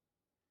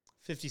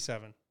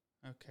 57.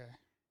 Okay.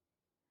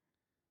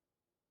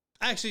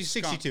 Actually,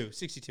 Skunk. 62.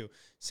 62.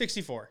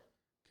 64. Okay,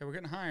 we're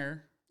getting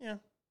higher. Yeah.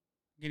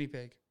 Guinea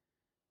pig.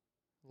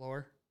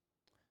 Lower.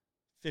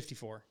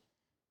 54.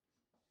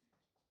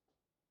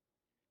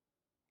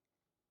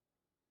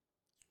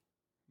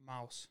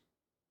 Mouse.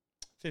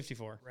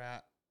 54.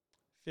 Rat.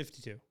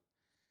 52.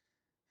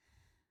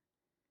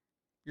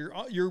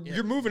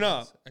 You're moving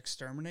up.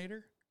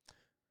 Exterminator.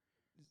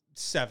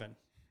 7.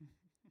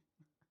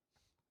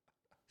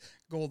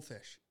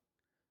 Goldfish.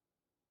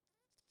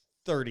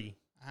 30.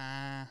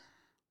 And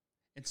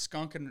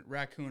skunk and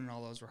raccoon and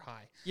all those were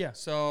high. Yeah.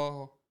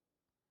 So,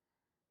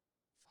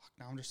 fuck.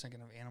 Now I'm just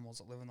thinking of animals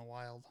that live in the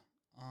wild.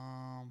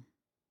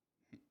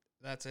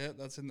 That's it.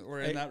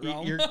 We're in that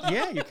realm. You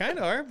kind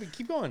of are. But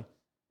keep going.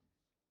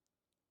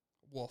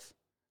 Wolf.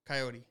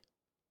 Coyote.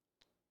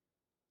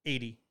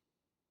 80.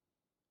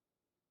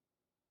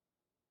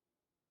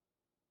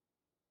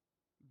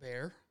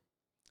 Bear.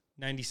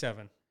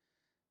 97.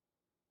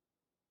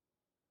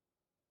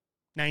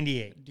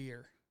 98.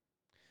 Deer.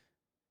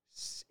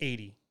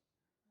 80.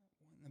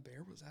 When the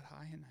bear was that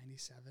high in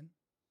 97?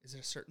 Is it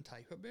a certain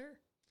type of bear?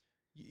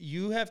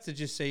 You have to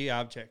just say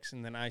objects,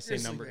 and then I say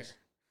Grizzly numbers. bear.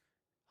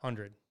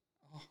 100.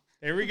 Oh.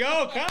 There we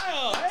go,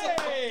 Kyle.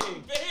 Hey!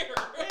 Bear.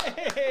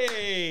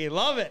 Hey!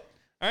 Love it.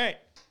 All right.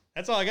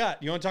 That's all I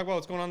got. You want to talk about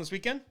what's going on this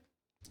weekend?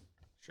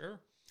 Sure.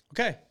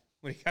 Okay.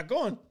 What do you got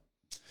going?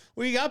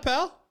 What do you got,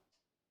 pal?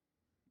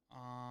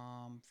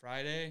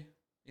 Friday.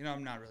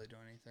 I'm not really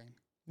doing anything.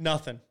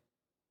 Nothing.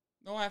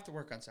 No, I have to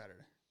work on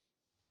Saturday.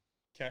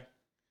 Okay.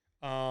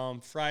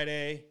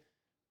 Friday,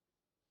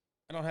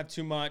 I don't have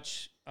too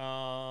much.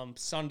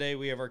 Sunday,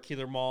 we have our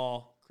Keeler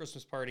Mall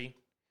Christmas party.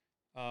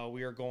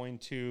 We are going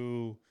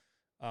to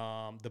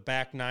the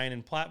back 9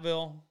 in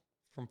Platteville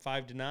from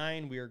 5 to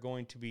 9. We are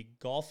going to be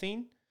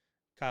golfing.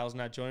 Kyle's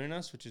not joining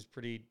us, which is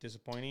pretty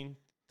disappointing.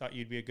 Thought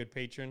you'd be a good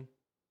patron.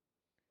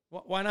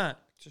 Why not?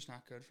 It's just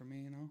not good for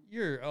me,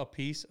 You're a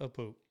piece of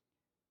poop.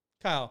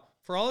 Kyle,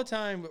 for all the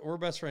time we're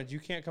best friends, you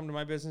can't come to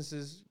my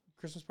business's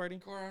Christmas party?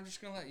 Cora, I'm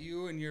just going to let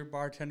you and your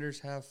bartenders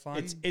have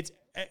fun. It's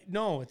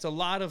a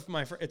lot of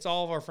it's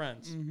all of our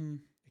friends,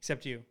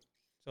 except you.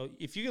 So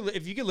if you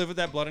could live with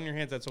that blood on your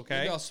hands, that's okay.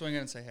 Maybe I'll swing in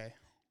and say hey.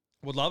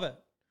 Would love it.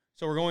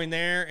 So we're going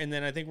there, and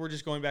then I think we're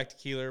just going back to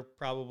Keeler,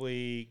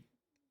 probably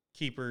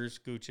keepers,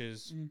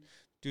 gooches,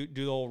 do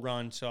the whole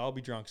run. So I'll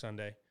be drunk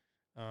Sunday.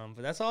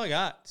 But that's all I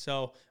got.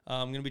 So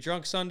I'm going to be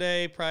drunk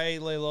Sunday, probably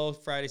lay low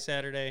Friday,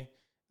 Saturday.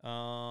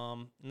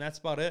 And that's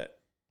about it.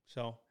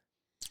 So,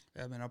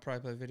 yeah, I'll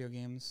probably play video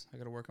games. I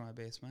got to work on my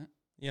basement.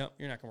 Yeah,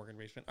 you're not going to work in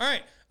the basement. All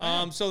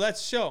right. So that's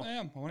the show. I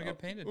am. I want to get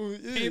painted.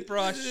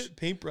 Paintbrush.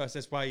 Paintbrush.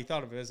 That's why you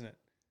thought of it, isn't it?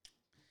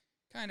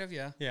 Kind of,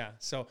 yeah. Yeah.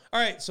 So, all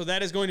right. So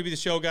that is going to be the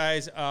show,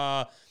 guys.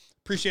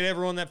 Appreciate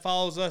everyone that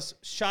follows us.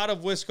 Shot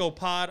of Wisco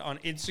Pod on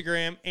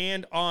Instagram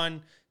and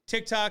on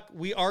TikTok.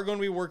 We are going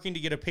to be working to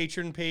get a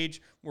Patreon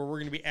page where we're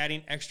going to be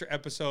adding extra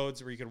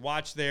episodes where you can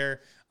watch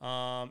there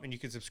and you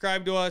can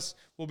subscribe to us.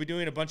 We'll be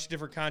doing a bunch of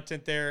different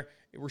content there.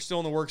 We're still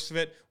in the works of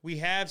it. We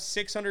have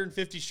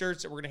 650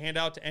 shirts that we're going to hand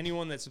out to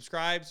anyone that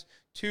subscribes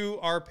to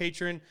our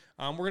Patreon.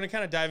 We're going to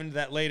kind of dive into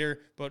that later,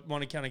 but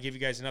want to kind of give you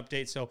guys an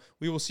update. So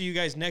we will see you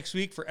guys next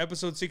week for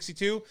episode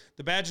 62.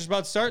 The badge is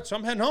about to start, so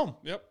I'm heading home.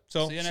 Yep.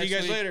 So see you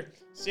guys later.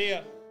 See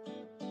ya.